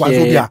together in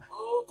Wazobia.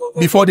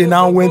 Before they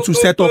now went to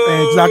set up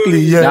exactly.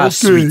 Yeah, that's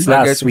sweet.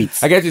 That's sweet.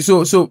 I get it.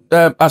 So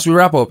as we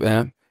wrap up,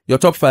 your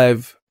top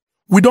 5.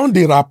 We don't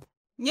rap.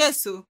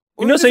 Yes, so.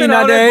 Saying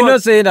that.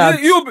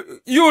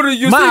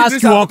 You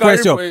ask you one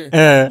question.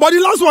 But the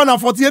last one at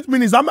 48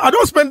 minutes, I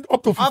don't spend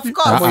up to 50. Of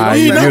course.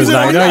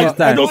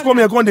 I just come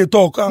here when they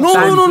talk.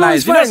 No,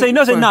 it's fine.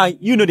 Now,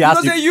 they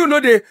ask you. You know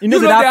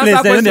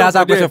that place, they ask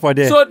a question for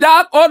them. So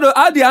that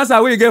all the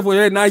answer we get for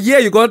you, now here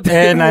you got.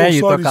 Sorry,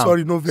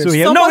 no verse. So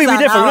here, no, we be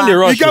there for when they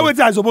rush. You get what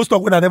I supposed to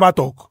talk when I never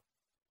talk.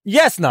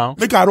 Yes, now.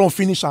 Make I don't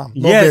finish them.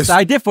 Yes,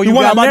 I did for you. The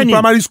one about the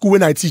primary school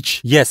when I teach.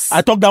 Yes.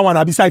 I talk that one.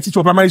 I teach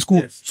for primary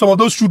school. Yes. Some of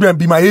those children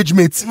be my age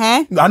mates.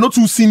 I'm not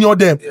too senior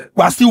them. Yeah.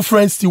 We are still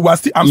friends.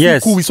 I'm still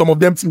cool with some of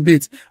them till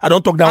date. I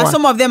don't talk that one. And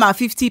some of them are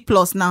 50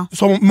 plus now.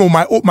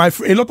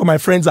 A lot of my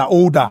friends are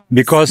older.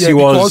 Because he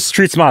was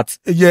street smart.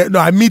 Yeah, no,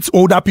 I meet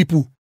older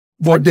people.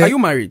 But Are you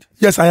married?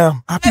 Yes, I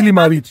am. Happily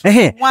married.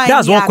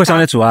 That's one question I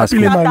wanted to ask.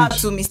 Happily Shout married. out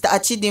to Mr.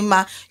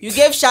 Achidima. You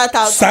gave shout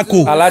out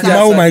Sako. to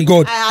Alaja Oh my Sadiq.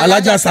 God. Alaja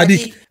Alaja Sadiq.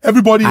 Sadiq.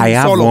 Everybody I in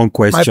have Solo. one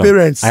question. My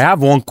parents. I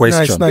have one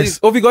question. Nice.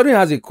 Ovi Godwin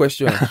has a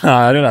question.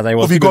 I don't know. I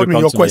was Ovi going to Godwin,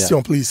 come your to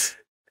question, please.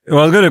 Me. It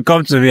was going to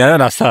come to me. I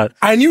don't understand.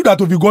 I knew that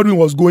Ovi Godwin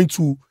was going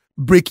to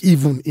break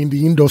even in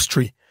the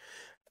industry.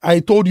 I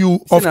told you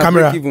off na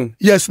camera. break even?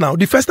 Yes, now.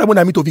 The first time when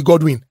I meet Ovi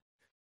Godwin.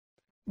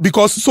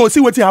 Because, so see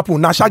what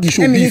happened. Nashagi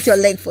show Let me beef. hit your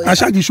leg for you.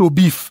 Nashagi show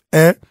beef.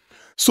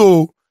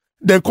 So,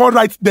 they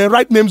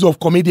write names of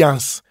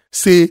comedians.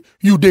 Say,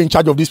 you they in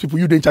charge of these people,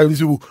 you they in charge of these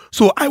people.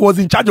 So, I was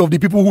in charge of the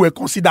people who were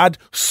considered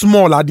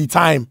small at the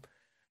time.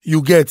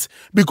 You get.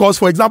 Because,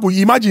 for example,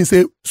 imagine,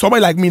 say,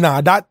 somebody like me now,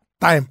 at that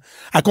time,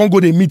 I can't go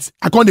they meet,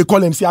 I can't they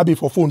call MC Abe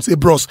for phone, say,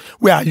 bros,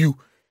 where are you?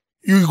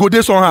 You go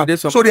there somehow.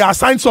 So they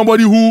assign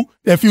somebody who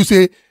they feel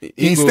say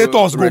in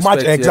status go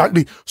match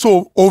exactly.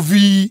 So OV,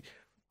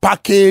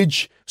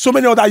 package, so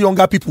many other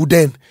younger people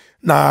then.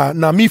 Now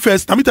me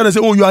first. Now me tell them say,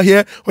 oh, you are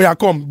here. Oh yeah,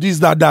 come. This,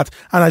 that.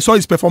 And I saw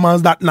his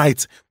performance that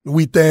night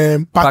with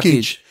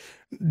package.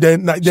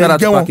 Then Shout out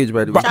to Package,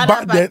 by the way. Shout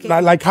out Package.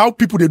 like how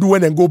people they do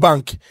when they go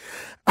bank.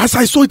 As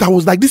I saw it, I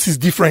was like, this is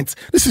different.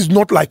 This is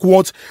not like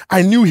what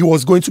I knew he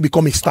was going to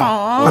become a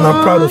star. And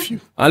I'm proud of you.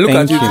 And look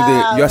Thank at you you.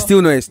 today. You are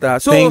still not a star.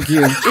 So Thank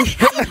you.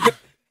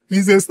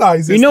 He's a star.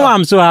 He's a You know, star.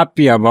 I'm so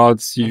happy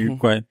about you.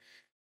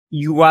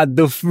 You are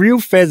the real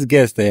first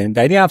guest that I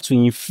didn't have to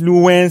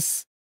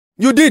influence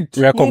you did.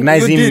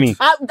 recognizing You did. me.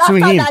 After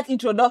him. that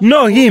introduction.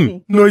 No,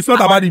 him. No, it's not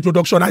about the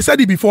introduction. I said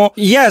it before.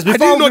 Yes, I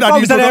before, didn't know that before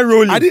we started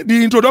rolling. I did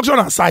the introduction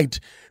aside.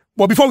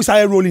 But before we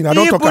started rolling, I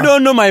don't People talk.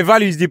 don't know my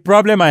value is the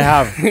problem I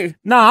have.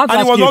 Now, And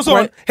it was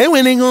also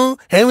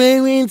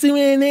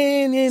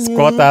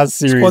Squatter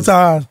series.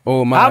 Squatter.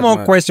 Oh man. I have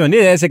one question.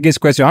 This is a second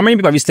question. How many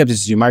people have you slept with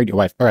since you married your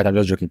wife? All right, I'm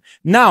just joking.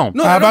 Now,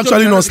 No, I've I'm actually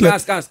joking, not I'm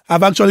slept. joking.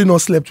 I've actually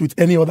not slept with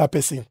any other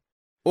person.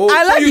 Oh,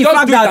 I so like you the just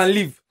fact do it that- and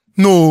leave.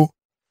 No,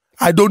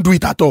 I don't do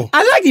it at all.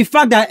 I like the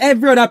fact that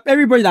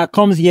everybody that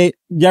comes here,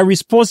 they're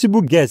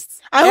responsible guests.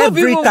 I hope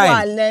every people time.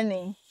 are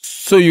learning.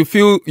 So you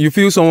feel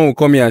someone will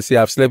come here and say,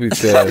 I've slept with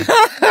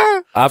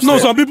I've No,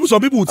 slept. some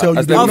people will tell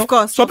you. They will Of not-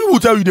 course. Some people will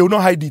tell you they will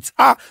not hide it.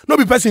 No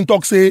be person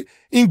talk say,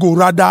 in go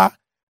rather,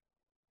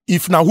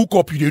 if na hook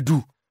up you they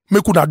do,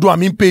 make una do, I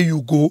mean pay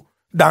you go,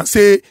 than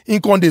say, in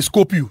con they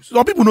scope you.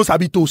 Some people know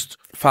sabi toast.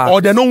 Fact. Or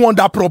they don't want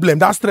that problem,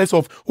 that stress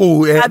of,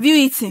 Have you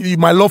eaten?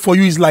 my love for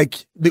you is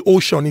like the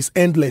ocean, is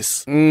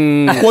endless.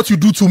 What you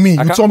do to me, you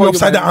can't turn me call you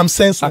upside my- down, I'm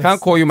senseless. I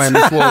can't call you my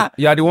Miss World.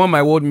 You are the one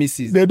my world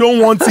misses. They don't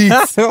want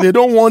it. They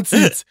don't want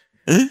it.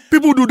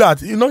 People do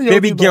that. You know,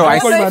 Baby girl, I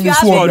call you So my if you Miss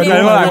have World. a They name,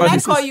 don't want can my I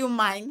Miss- call you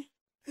mine?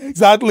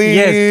 Exactly.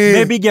 Yes,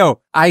 baby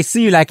girl, I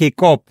see you like a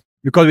cop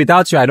because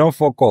without you, I don't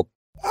fuck up.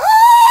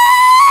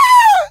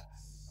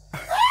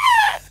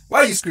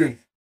 Why you scream?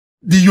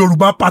 The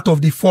Yoruba part of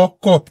the fuck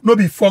up. No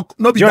be fuck.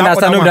 No be Do you that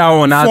understand? other No, that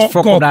one. Now, Fuck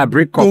fuck up, that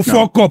break up To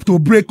now. fuck up, to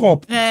break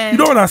up. Eh. You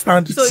don't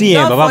understand. So See, you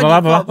don't Baba, fall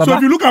Baba, the Baba, cup. So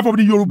if you look at from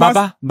the Yoruba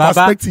Baba,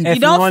 perspective, You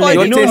don't fall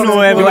You the don't cup.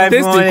 know Your taste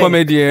in everyone.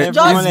 comedy is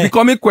Just-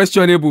 becoming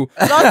questionable.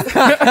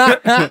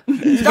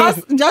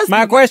 Just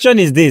My question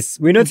is this.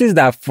 We noticed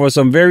that for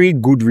some very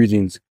good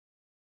reasons,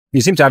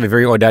 you seem to have a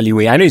very orderly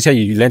way. I know you said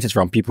you learned it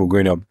from people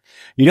growing up.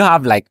 You don't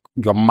have like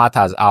your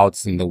matters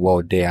out in the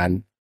world there.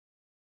 And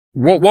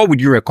what would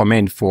you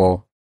recommend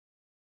for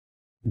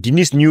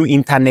this new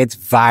internet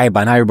vibe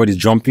and how everybody's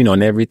jumping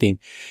on everything?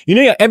 You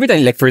know, every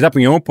time, like for example,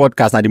 in your own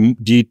podcast, now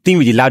the thing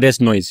with the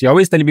loudest noise, you're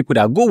always telling people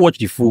that go watch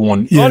the full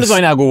one. Yes. All this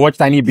one, I go watch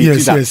tiny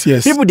bits.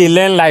 Yes. People, they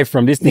learn life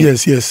from this thing.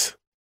 Yes.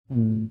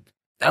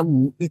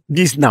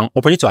 This now,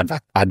 opportunity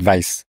to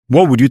advice.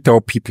 What would you tell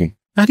people?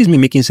 That is me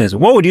making sense.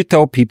 What would you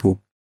tell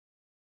people?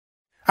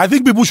 I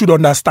think people should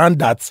understand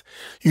that,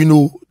 you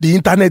know, the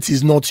internet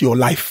is not your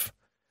life.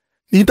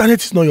 The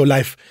internet is not your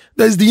life.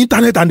 There's the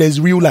internet and there's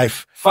real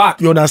life. Fact.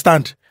 You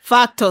understand?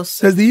 factors.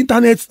 There's the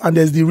internet and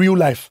there's the real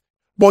life.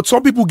 But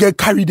some people get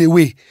carried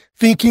away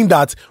thinking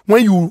that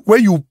when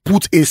you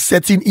put a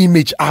certain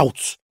image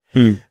out,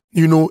 you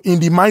know, in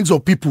the minds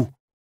of people,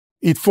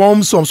 it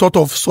forms some sort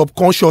of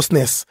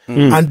subconsciousness.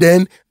 And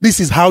then this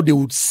is how they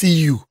would see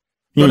you.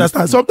 You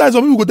understand? Sometimes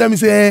some people go tell me,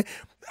 say,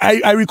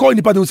 I recall in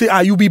the past, they would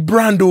say, you be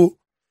brand, oh.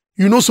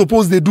 You not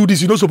suppose they do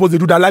this, you not suppose they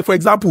do that. Like, for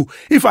example,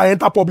 if I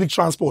enter public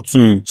transport,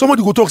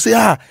 somebody go talk,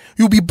 say,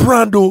 you be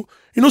brand, oh.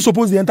 You not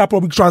suppose they enter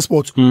public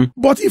transport.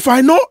 But if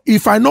I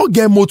not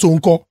get motor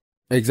unko,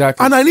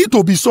 Exactly. and I need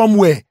to be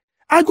somewhere,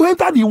 I go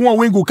enter the one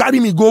when go carry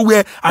me go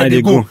where I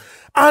dey go.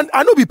 And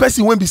I know be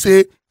person when be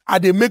say, I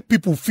they make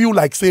people feel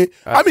like say,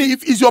 I mean,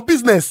 if it's your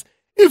business,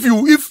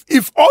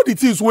 if all the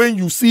things when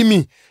you see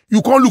me,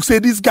 you can't look say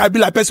this guy be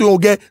like person who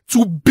get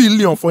 2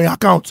 billion for your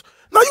account.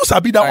 Now you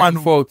sabi that By one.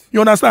 default.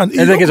 You understand? It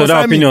Ezek's don't other concern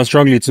me. opinion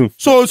strongly too.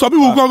 So some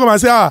people come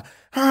and say,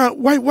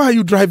 why are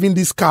you driving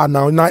this car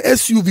now? Now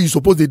SUV you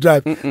suppose they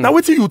drive. Now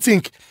what do you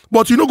think?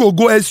 But you know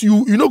go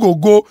SU, you know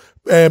go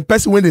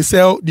person when they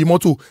sell the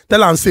motor,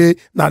 tell and say,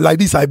 now like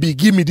this I be,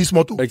 give me this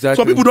motor. Exactly.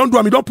 Some people don't do,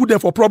 I mean, don't put them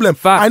for problem.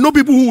 Fact. I know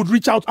people who would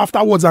reach out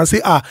afterwards and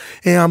say,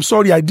 I'm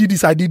sorry, I did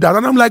this, I did that.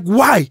 And I'm like,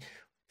 why?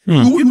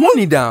 You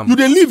money down. You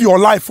then live your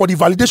life for the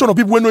validation of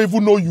people who don't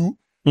even know you.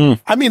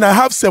 I mean, I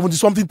have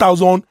 70-something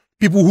thousand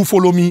people who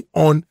follow me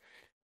on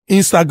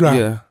Instagram.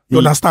 Yeah. You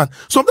understand?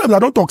 Sometimes I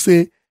don't talk,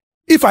 say,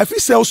 if I feel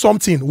sell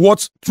something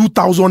worth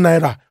 2,000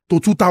 naira to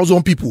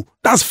 2,000 people,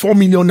 that's 4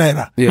 million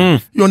naira. Yeah.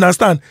 You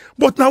understand?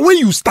 But now when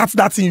you start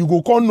that thing, you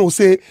go come no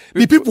say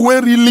the people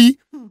will really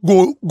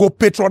go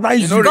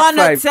patronize you.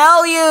 Gonna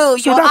tell you,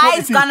 So your that's what eyes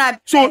it is.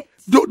 gonna. So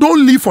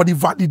don't live for the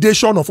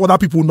validation of other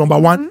people, number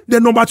one.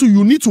 Then number two,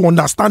 you need to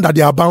understand that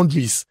there are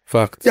boundaries.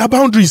 Fact. There are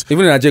boundaries.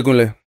 Even in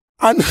Ajegunle.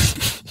 And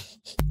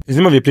Is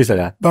the name of a place like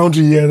that?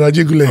 boundary, yeah,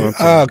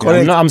 Najigule.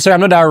 Correct. I'm sorry,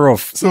 I'm not that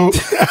rough. So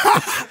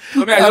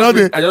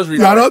I just read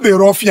you are not the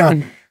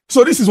ruffian.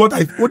 So this is what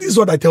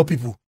I tell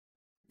people.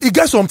 It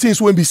gets some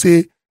things when we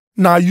say,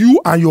 now you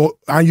and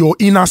your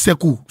inner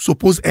circle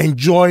suppose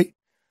enjoy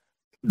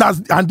that,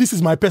 and this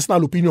is my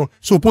personal opinion,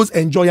 suppose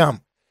enjoy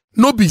them.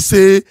 No be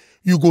say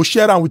you go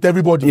share them with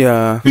everybody.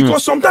 Yeah.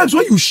 Because sometimes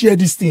when you share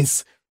these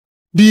things,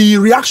 the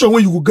reaction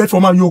when you will get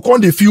from them, you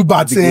can't feel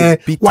bad, say,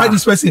 why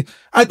this person?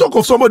 I talk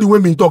of somebody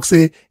when we talk,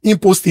 say, in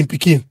posting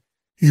Peking.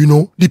 You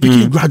know, the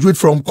Peking graduate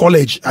from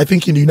college, I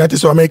think in the United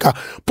States of America,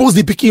 post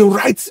the Peking,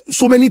 write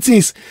so many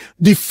things.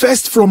 The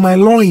first from my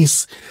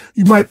loins,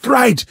 my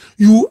pride.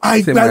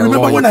 I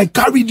remember when I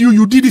carried you,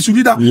 you did this, you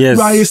did that. Yes.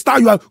 You are a star,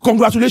 you are,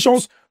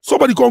 congratulations.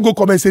 Somebody can't go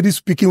come and say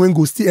this Peking when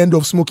go still end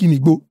of smoking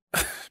Igbo.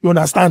 You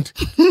understand?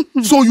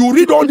 So you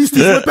read all these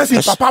things, when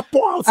person papa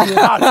pour out in your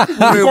heart, you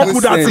can't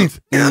put that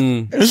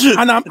thing.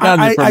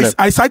 And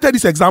I cited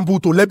this example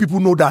to let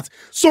people know that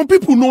some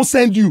people don't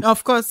send you.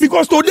 Of course.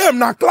 Because to them,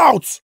 na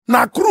clouds,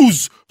 na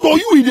cruise. To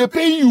you, they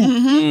pay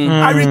you.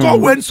 I recall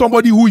when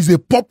somebody who is a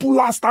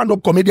popular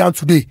stand-up comedian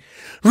today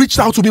reached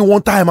out to me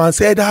one time and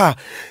said that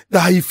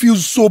he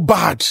feels so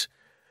bad.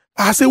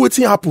 I say, what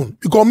thing happen?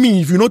 Because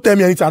me, if you don't tell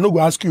me anything, I don't go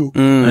ask you.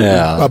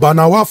 Yeah. Baba,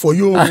 now what for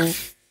you?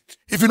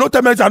 If you don't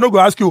tell me anything, I don't go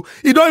ask you.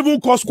 It don't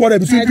even cause quarrel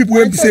between people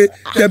when say,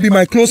 they'll be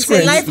my close It's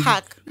friends. a life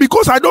hack.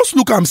 Because I just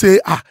look and say,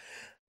 I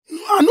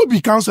no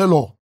be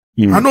counselor.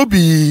 I no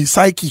be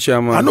psychic.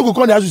 Chairman. I no go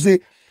come there to say,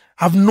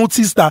 I've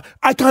noticed that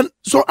I can.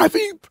 So I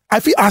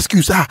feel ask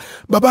you, sir,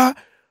 Baba,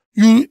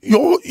 you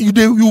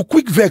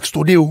quick vex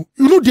today. You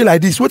know deal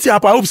like this. What's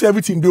happen? I hope say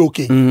everything be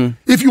okay.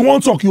 If you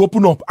want talk, you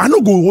open up. I no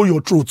go hold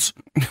your throat.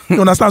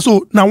 You understand?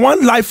 So now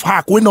one life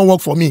hack will not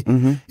work for me.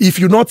 If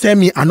you not tell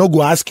me, I no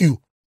go ask you.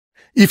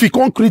 If you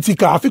come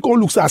critical, if you come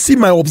look, I see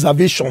my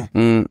observation.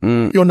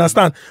 You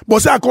understand?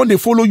 But say I can't they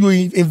follow you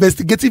in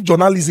investigative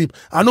journalism.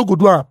 I no go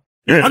do am.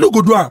 I no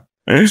go do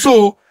am.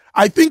 So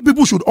I think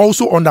people should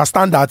also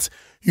understand that,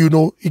 you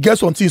know, it gets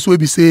some things where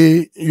we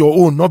say your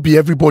own, not be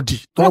everybody.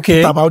 Don't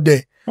put about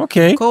there.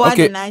 Okay.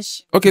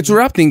 Okay, to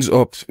wrap things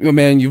up,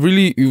 man, you've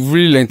really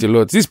learned a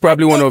lot. This is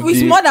probably one of It's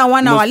the more than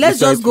 1 hour. Let's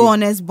just go insightful-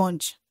 honest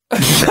bunch. So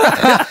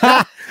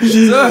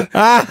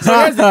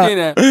here's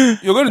the thing,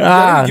 you're going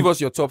to give us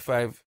your top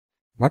 5.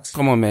 What?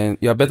 Come on, man.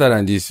 You're better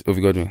than this, Ovi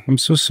Godwin. I'm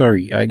so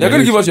sorry. You're going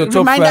to give us your top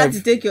Remind her to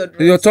 5. take your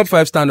drugs. Your top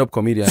 5 stand-up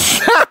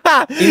comedians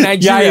in Yeah,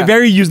 Nigeria. a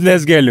very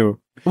useless girl. Oh.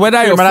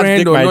 Whether your Remember to friend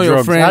take or my not your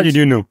drugs. friend. How did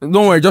you know?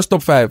 Don't worry, just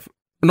top 5.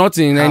 Not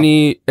in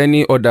any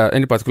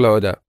particular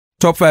order.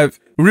 Top 5,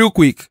 real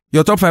quick.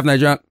 Your top 5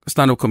 Nigerian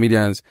stand-up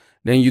comedians.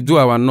 Then you do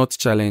our not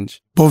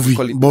challenge. Bovie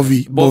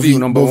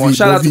number 1.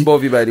 Shout out to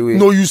Bovie, by the way.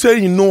 No, you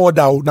say in no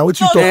order. Now what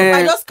you No, talk?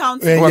 I just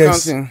count. We're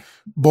Yes. counting.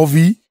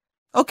 Bovie.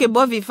 Okay,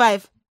 Bobby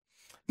 5.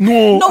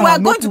 No, No, we're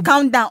not going to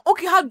count down.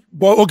 Okay, how?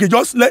 But okay,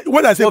 just let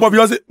when I say Bovie,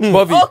 just say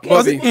Bovie. Okay.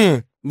 Just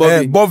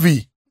say,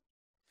 Bovie.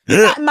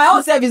 My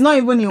own self is not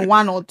even in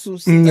 1 or 2.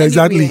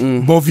 Exactly.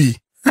 Anyway, Bovie.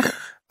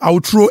 I'll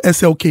throw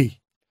SLK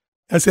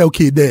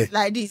there.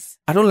 like this.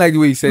 I don't like the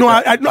way you said No,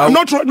 that.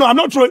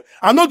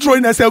 I'm not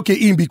throwing SLK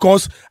in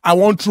because I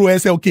won't throw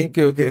SLK.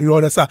 Okay. You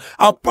understand?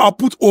 I'll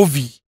put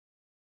Ovi.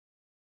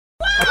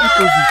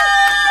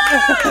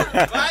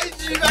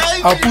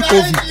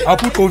 I'll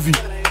put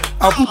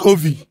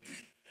Ovi.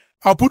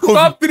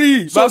 Top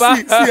 3, So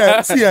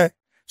Baba. see.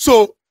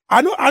 So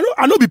I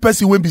know be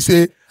person when be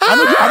say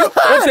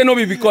Don't say no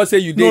be because say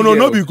you did.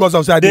 no because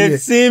of that. They've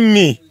seen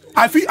me.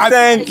 Thank you. I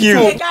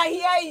can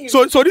hear you.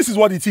 So this is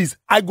what it is.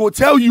 I go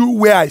tell you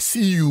where I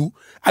see you.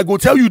 I go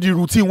tell you the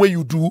routine where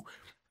you do,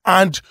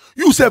 and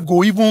you self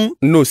go even.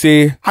 No,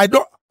 say.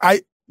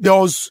 There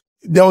was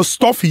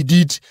stuff he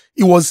did.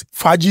 It was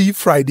Faji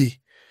Friday.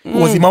 It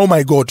was him. Oh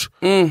my God.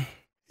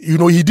 You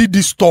know, he did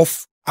this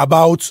stuff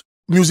about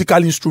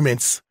musical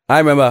instruments. I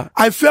remember.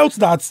 I felt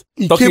that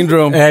Talking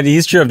drum. The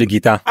history of the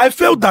guitar. I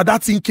felt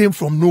that thing came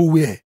from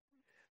nowhere.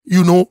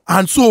 You know,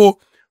 and so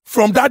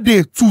from that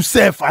day to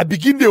self, I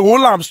begin the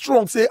whole arm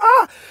strong. Say,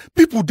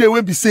 people they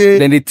will be say.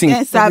 Then they think.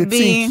 Yes,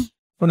 Sabi.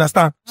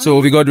 Understand? So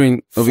Ovi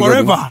Godwin.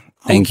 Forever.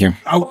 Thank you.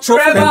 I'll throw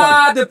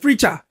Forever the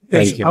preacher.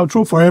 Thank you. I'll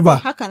throw forever.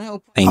 How can I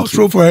open Thank I'll you.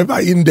 throw forever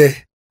in there.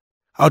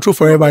 I'll throw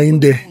forever in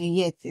there.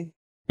 it yet?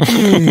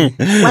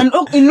 When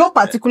in no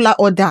particular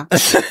order.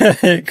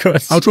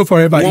 I'll throw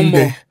forever One in more.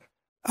 there.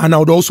 And I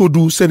would also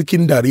do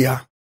Serikin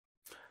Daria.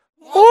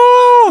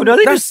 Oh, does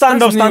he That's- just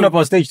stand that's up new.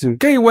 on stage too?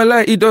 Okay,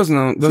 well, he does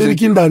now. Does he?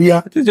 Serikin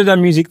Daria. It's just a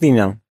music thing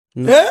now.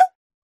 Eh?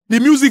 The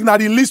music now,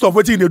 the list of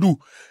what they do.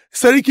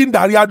 Serikin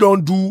Daria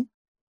don't do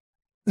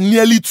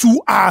nearly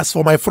 2 hours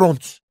for my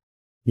front.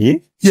 Yeah?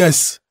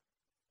 Yes.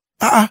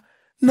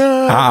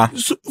 Nah.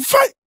 So,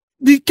 fine.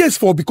 The case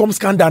for become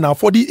scandal now.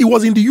 It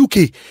was in the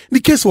UK. The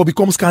case for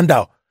become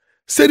scandal.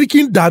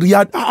 Serikin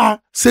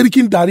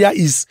Daria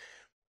is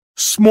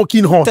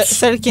smoking hot.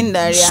 Serikin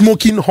Daria.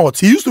 Smoking hot.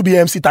 He used to be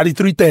MC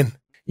 3310.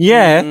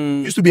 Yeah.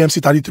 He used to be MC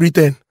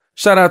 3310.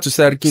 Shout out to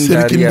Serikin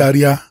Serikin Daria.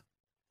 Daria.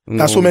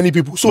 There's so many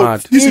people. So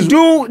Mad. this You is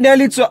do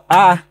nearly to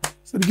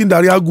Serikin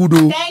Daria good.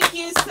 Oh. Thank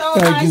you so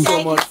Thank much. you Thank you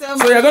so much.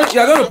 So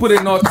you're gonna put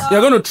a knot.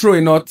 You're gonna throw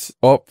a knot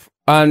up,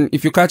 and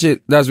if you catch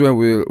it, that's when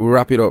we'll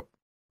wrap it up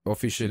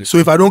officially. So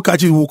if I don't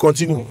catch it, we'll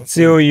continue.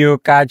 till you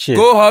catch it.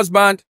 Go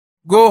husband.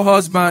 Go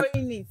husband.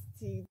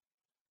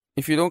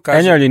 If you don't catch it,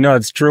 Annually, no,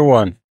 it's true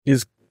one.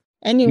 It's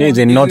Anyone. needs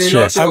a It's nut a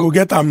share. nut I will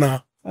get them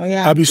now. Oh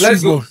yeah. I'll be let's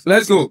sweet go. boy.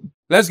 Let's go.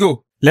 Let's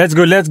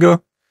go. Let's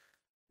go.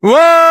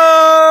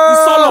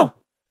 Whoa! Solo.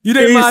 You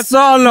didn't He's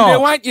solo. You dey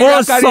want- you Oh,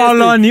 don't carry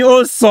solo. estate. Ni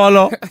oh,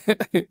 solo.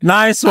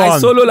 Nice I one.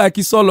 solo like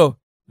he solo.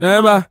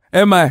 Remember?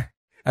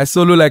 I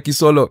solo like he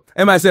solo.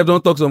 Myself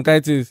don't talk some kind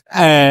of things.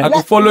 I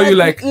could follow you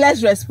like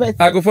Let's respect.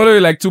 I could follow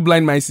you like 2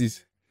 blind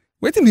mices.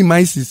 Wait till be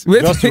mices.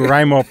 Wait Just to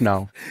rhyme up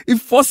now.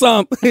 If for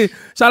some.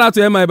 Shout out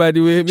to MI by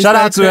the way. Shout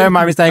out to Emma,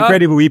 Mr.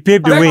 Incredible. We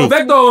paved the way.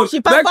 Vector. She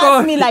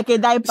pampers me like a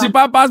diaper. She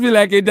pampers me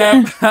like a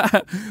damn.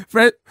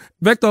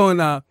 Vector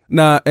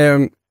now.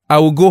 I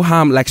will go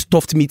ham like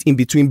stuffed meat in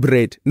between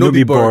bread. No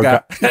be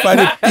burger.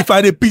 If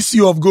I dey piss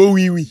you off, go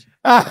wee wee.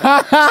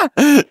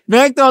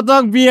 Vector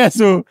talk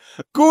BSO.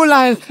 Cool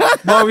lines.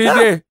 But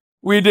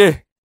we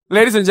did.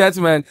 Ladies and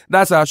gentlemen,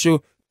 that's our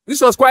show.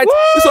 This was deeper.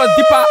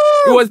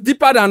 It was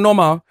deeper than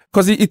normal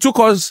because it took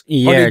us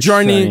on a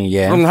journey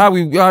from how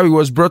he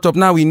was brought up.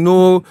 Now we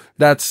know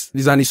that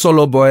he's an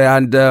solo boy,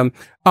 and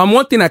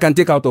one thing I can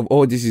take out of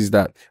all this is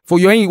that for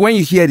you, when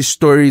you hear the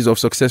stories of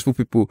successful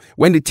people,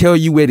 when they tell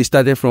you where they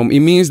started from, it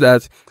means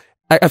that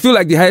I feel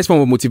like the highest form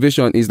of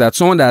motivation is that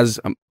someone that has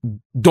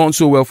done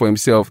so well for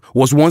himself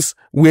was once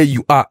where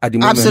you are at the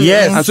moment. Absolutely.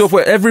 Yes. And so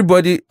for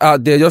everybody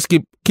out there, just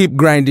keep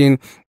grinding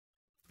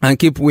and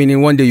keep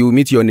winning. One day you will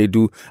meet your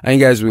NEDU and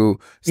you guys will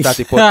start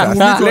a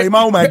podcast.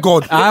 Oh my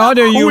God. How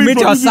do you Who meet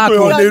your introduce you to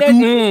circle? your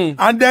NEDU?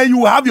 And then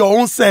you have your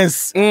own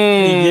sense.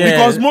 Yeah.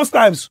 Because most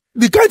times,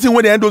 the kind of thing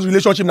when they end those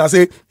relationships and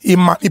say, he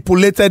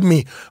manipulated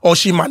me or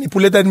she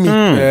manipulated me.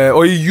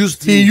 Or he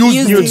used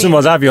You too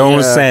must have your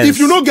own sense. If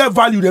you don't get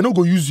value, they're not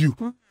going to use you.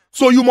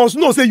 So you must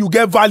know, say you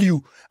get value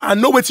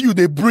and know what you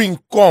they bring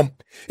come.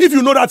 If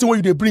you know that thing what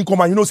you they bring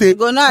come and you know say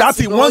Go now, that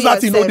thing, go once that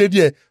thing yourself. no dey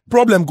there,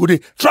 problem go there.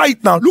 Try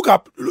it now. Look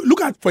at,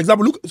 for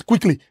example, look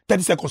quickly,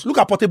 30 seconds. Look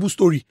at Portable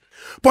story.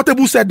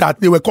 Portable said that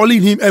they were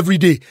calling him every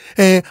day.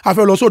 I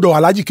felt also the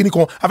allergic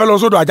kinikon. I felt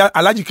also the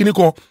allergic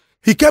kinikon.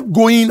 He kept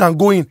going and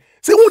going.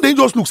 Say one day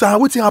just look, say,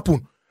 what's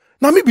happen?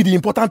 Now me be the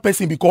important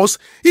person because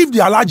if the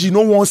allergy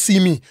no one see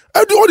me,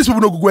 all these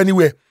people don't go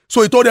anywhere.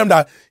 So he told them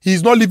that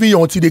he's not leaving here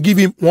until they give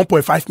him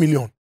 1.5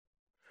 million.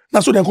 Now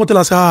so they come tell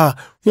us,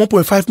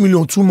 1.5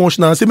 million too much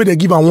now. Say, may they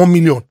give him 1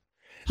 million.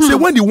 Say,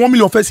 when the 1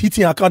 million first hit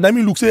in account, that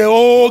mean look, say,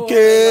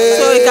 okay.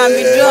 So it can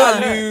be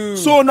done.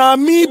 So now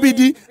me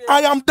be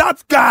I am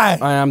that guy.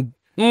 I am.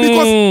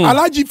 Because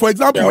allergy, for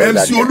example,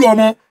 MC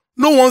Oluomo,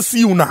 no one see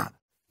you now.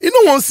 He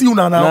no one see you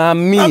now. Nah,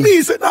 me. I mean,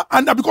 he said,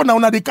 and because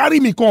now they carry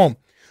me come.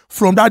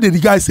 From that day, the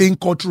guy saying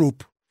cut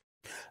rope.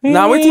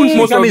 Now, waiting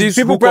most That of means these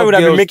people hookup probably would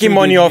have been girls making too,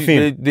 money they- off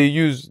him. They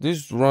use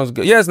this runs.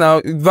 Yes,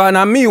 now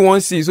me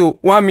won't see. So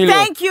 1 million.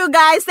 Thank you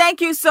guys. Thank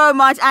you so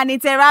much. And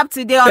it's a wrap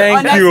today on Thank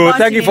Honest you. Bunch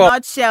Thank in you a for-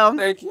 nutshell.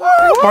 Thank you.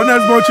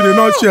 Honest bunch in a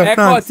nutshell.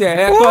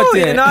 Haircut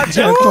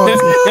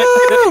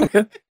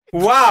here.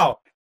 Wow.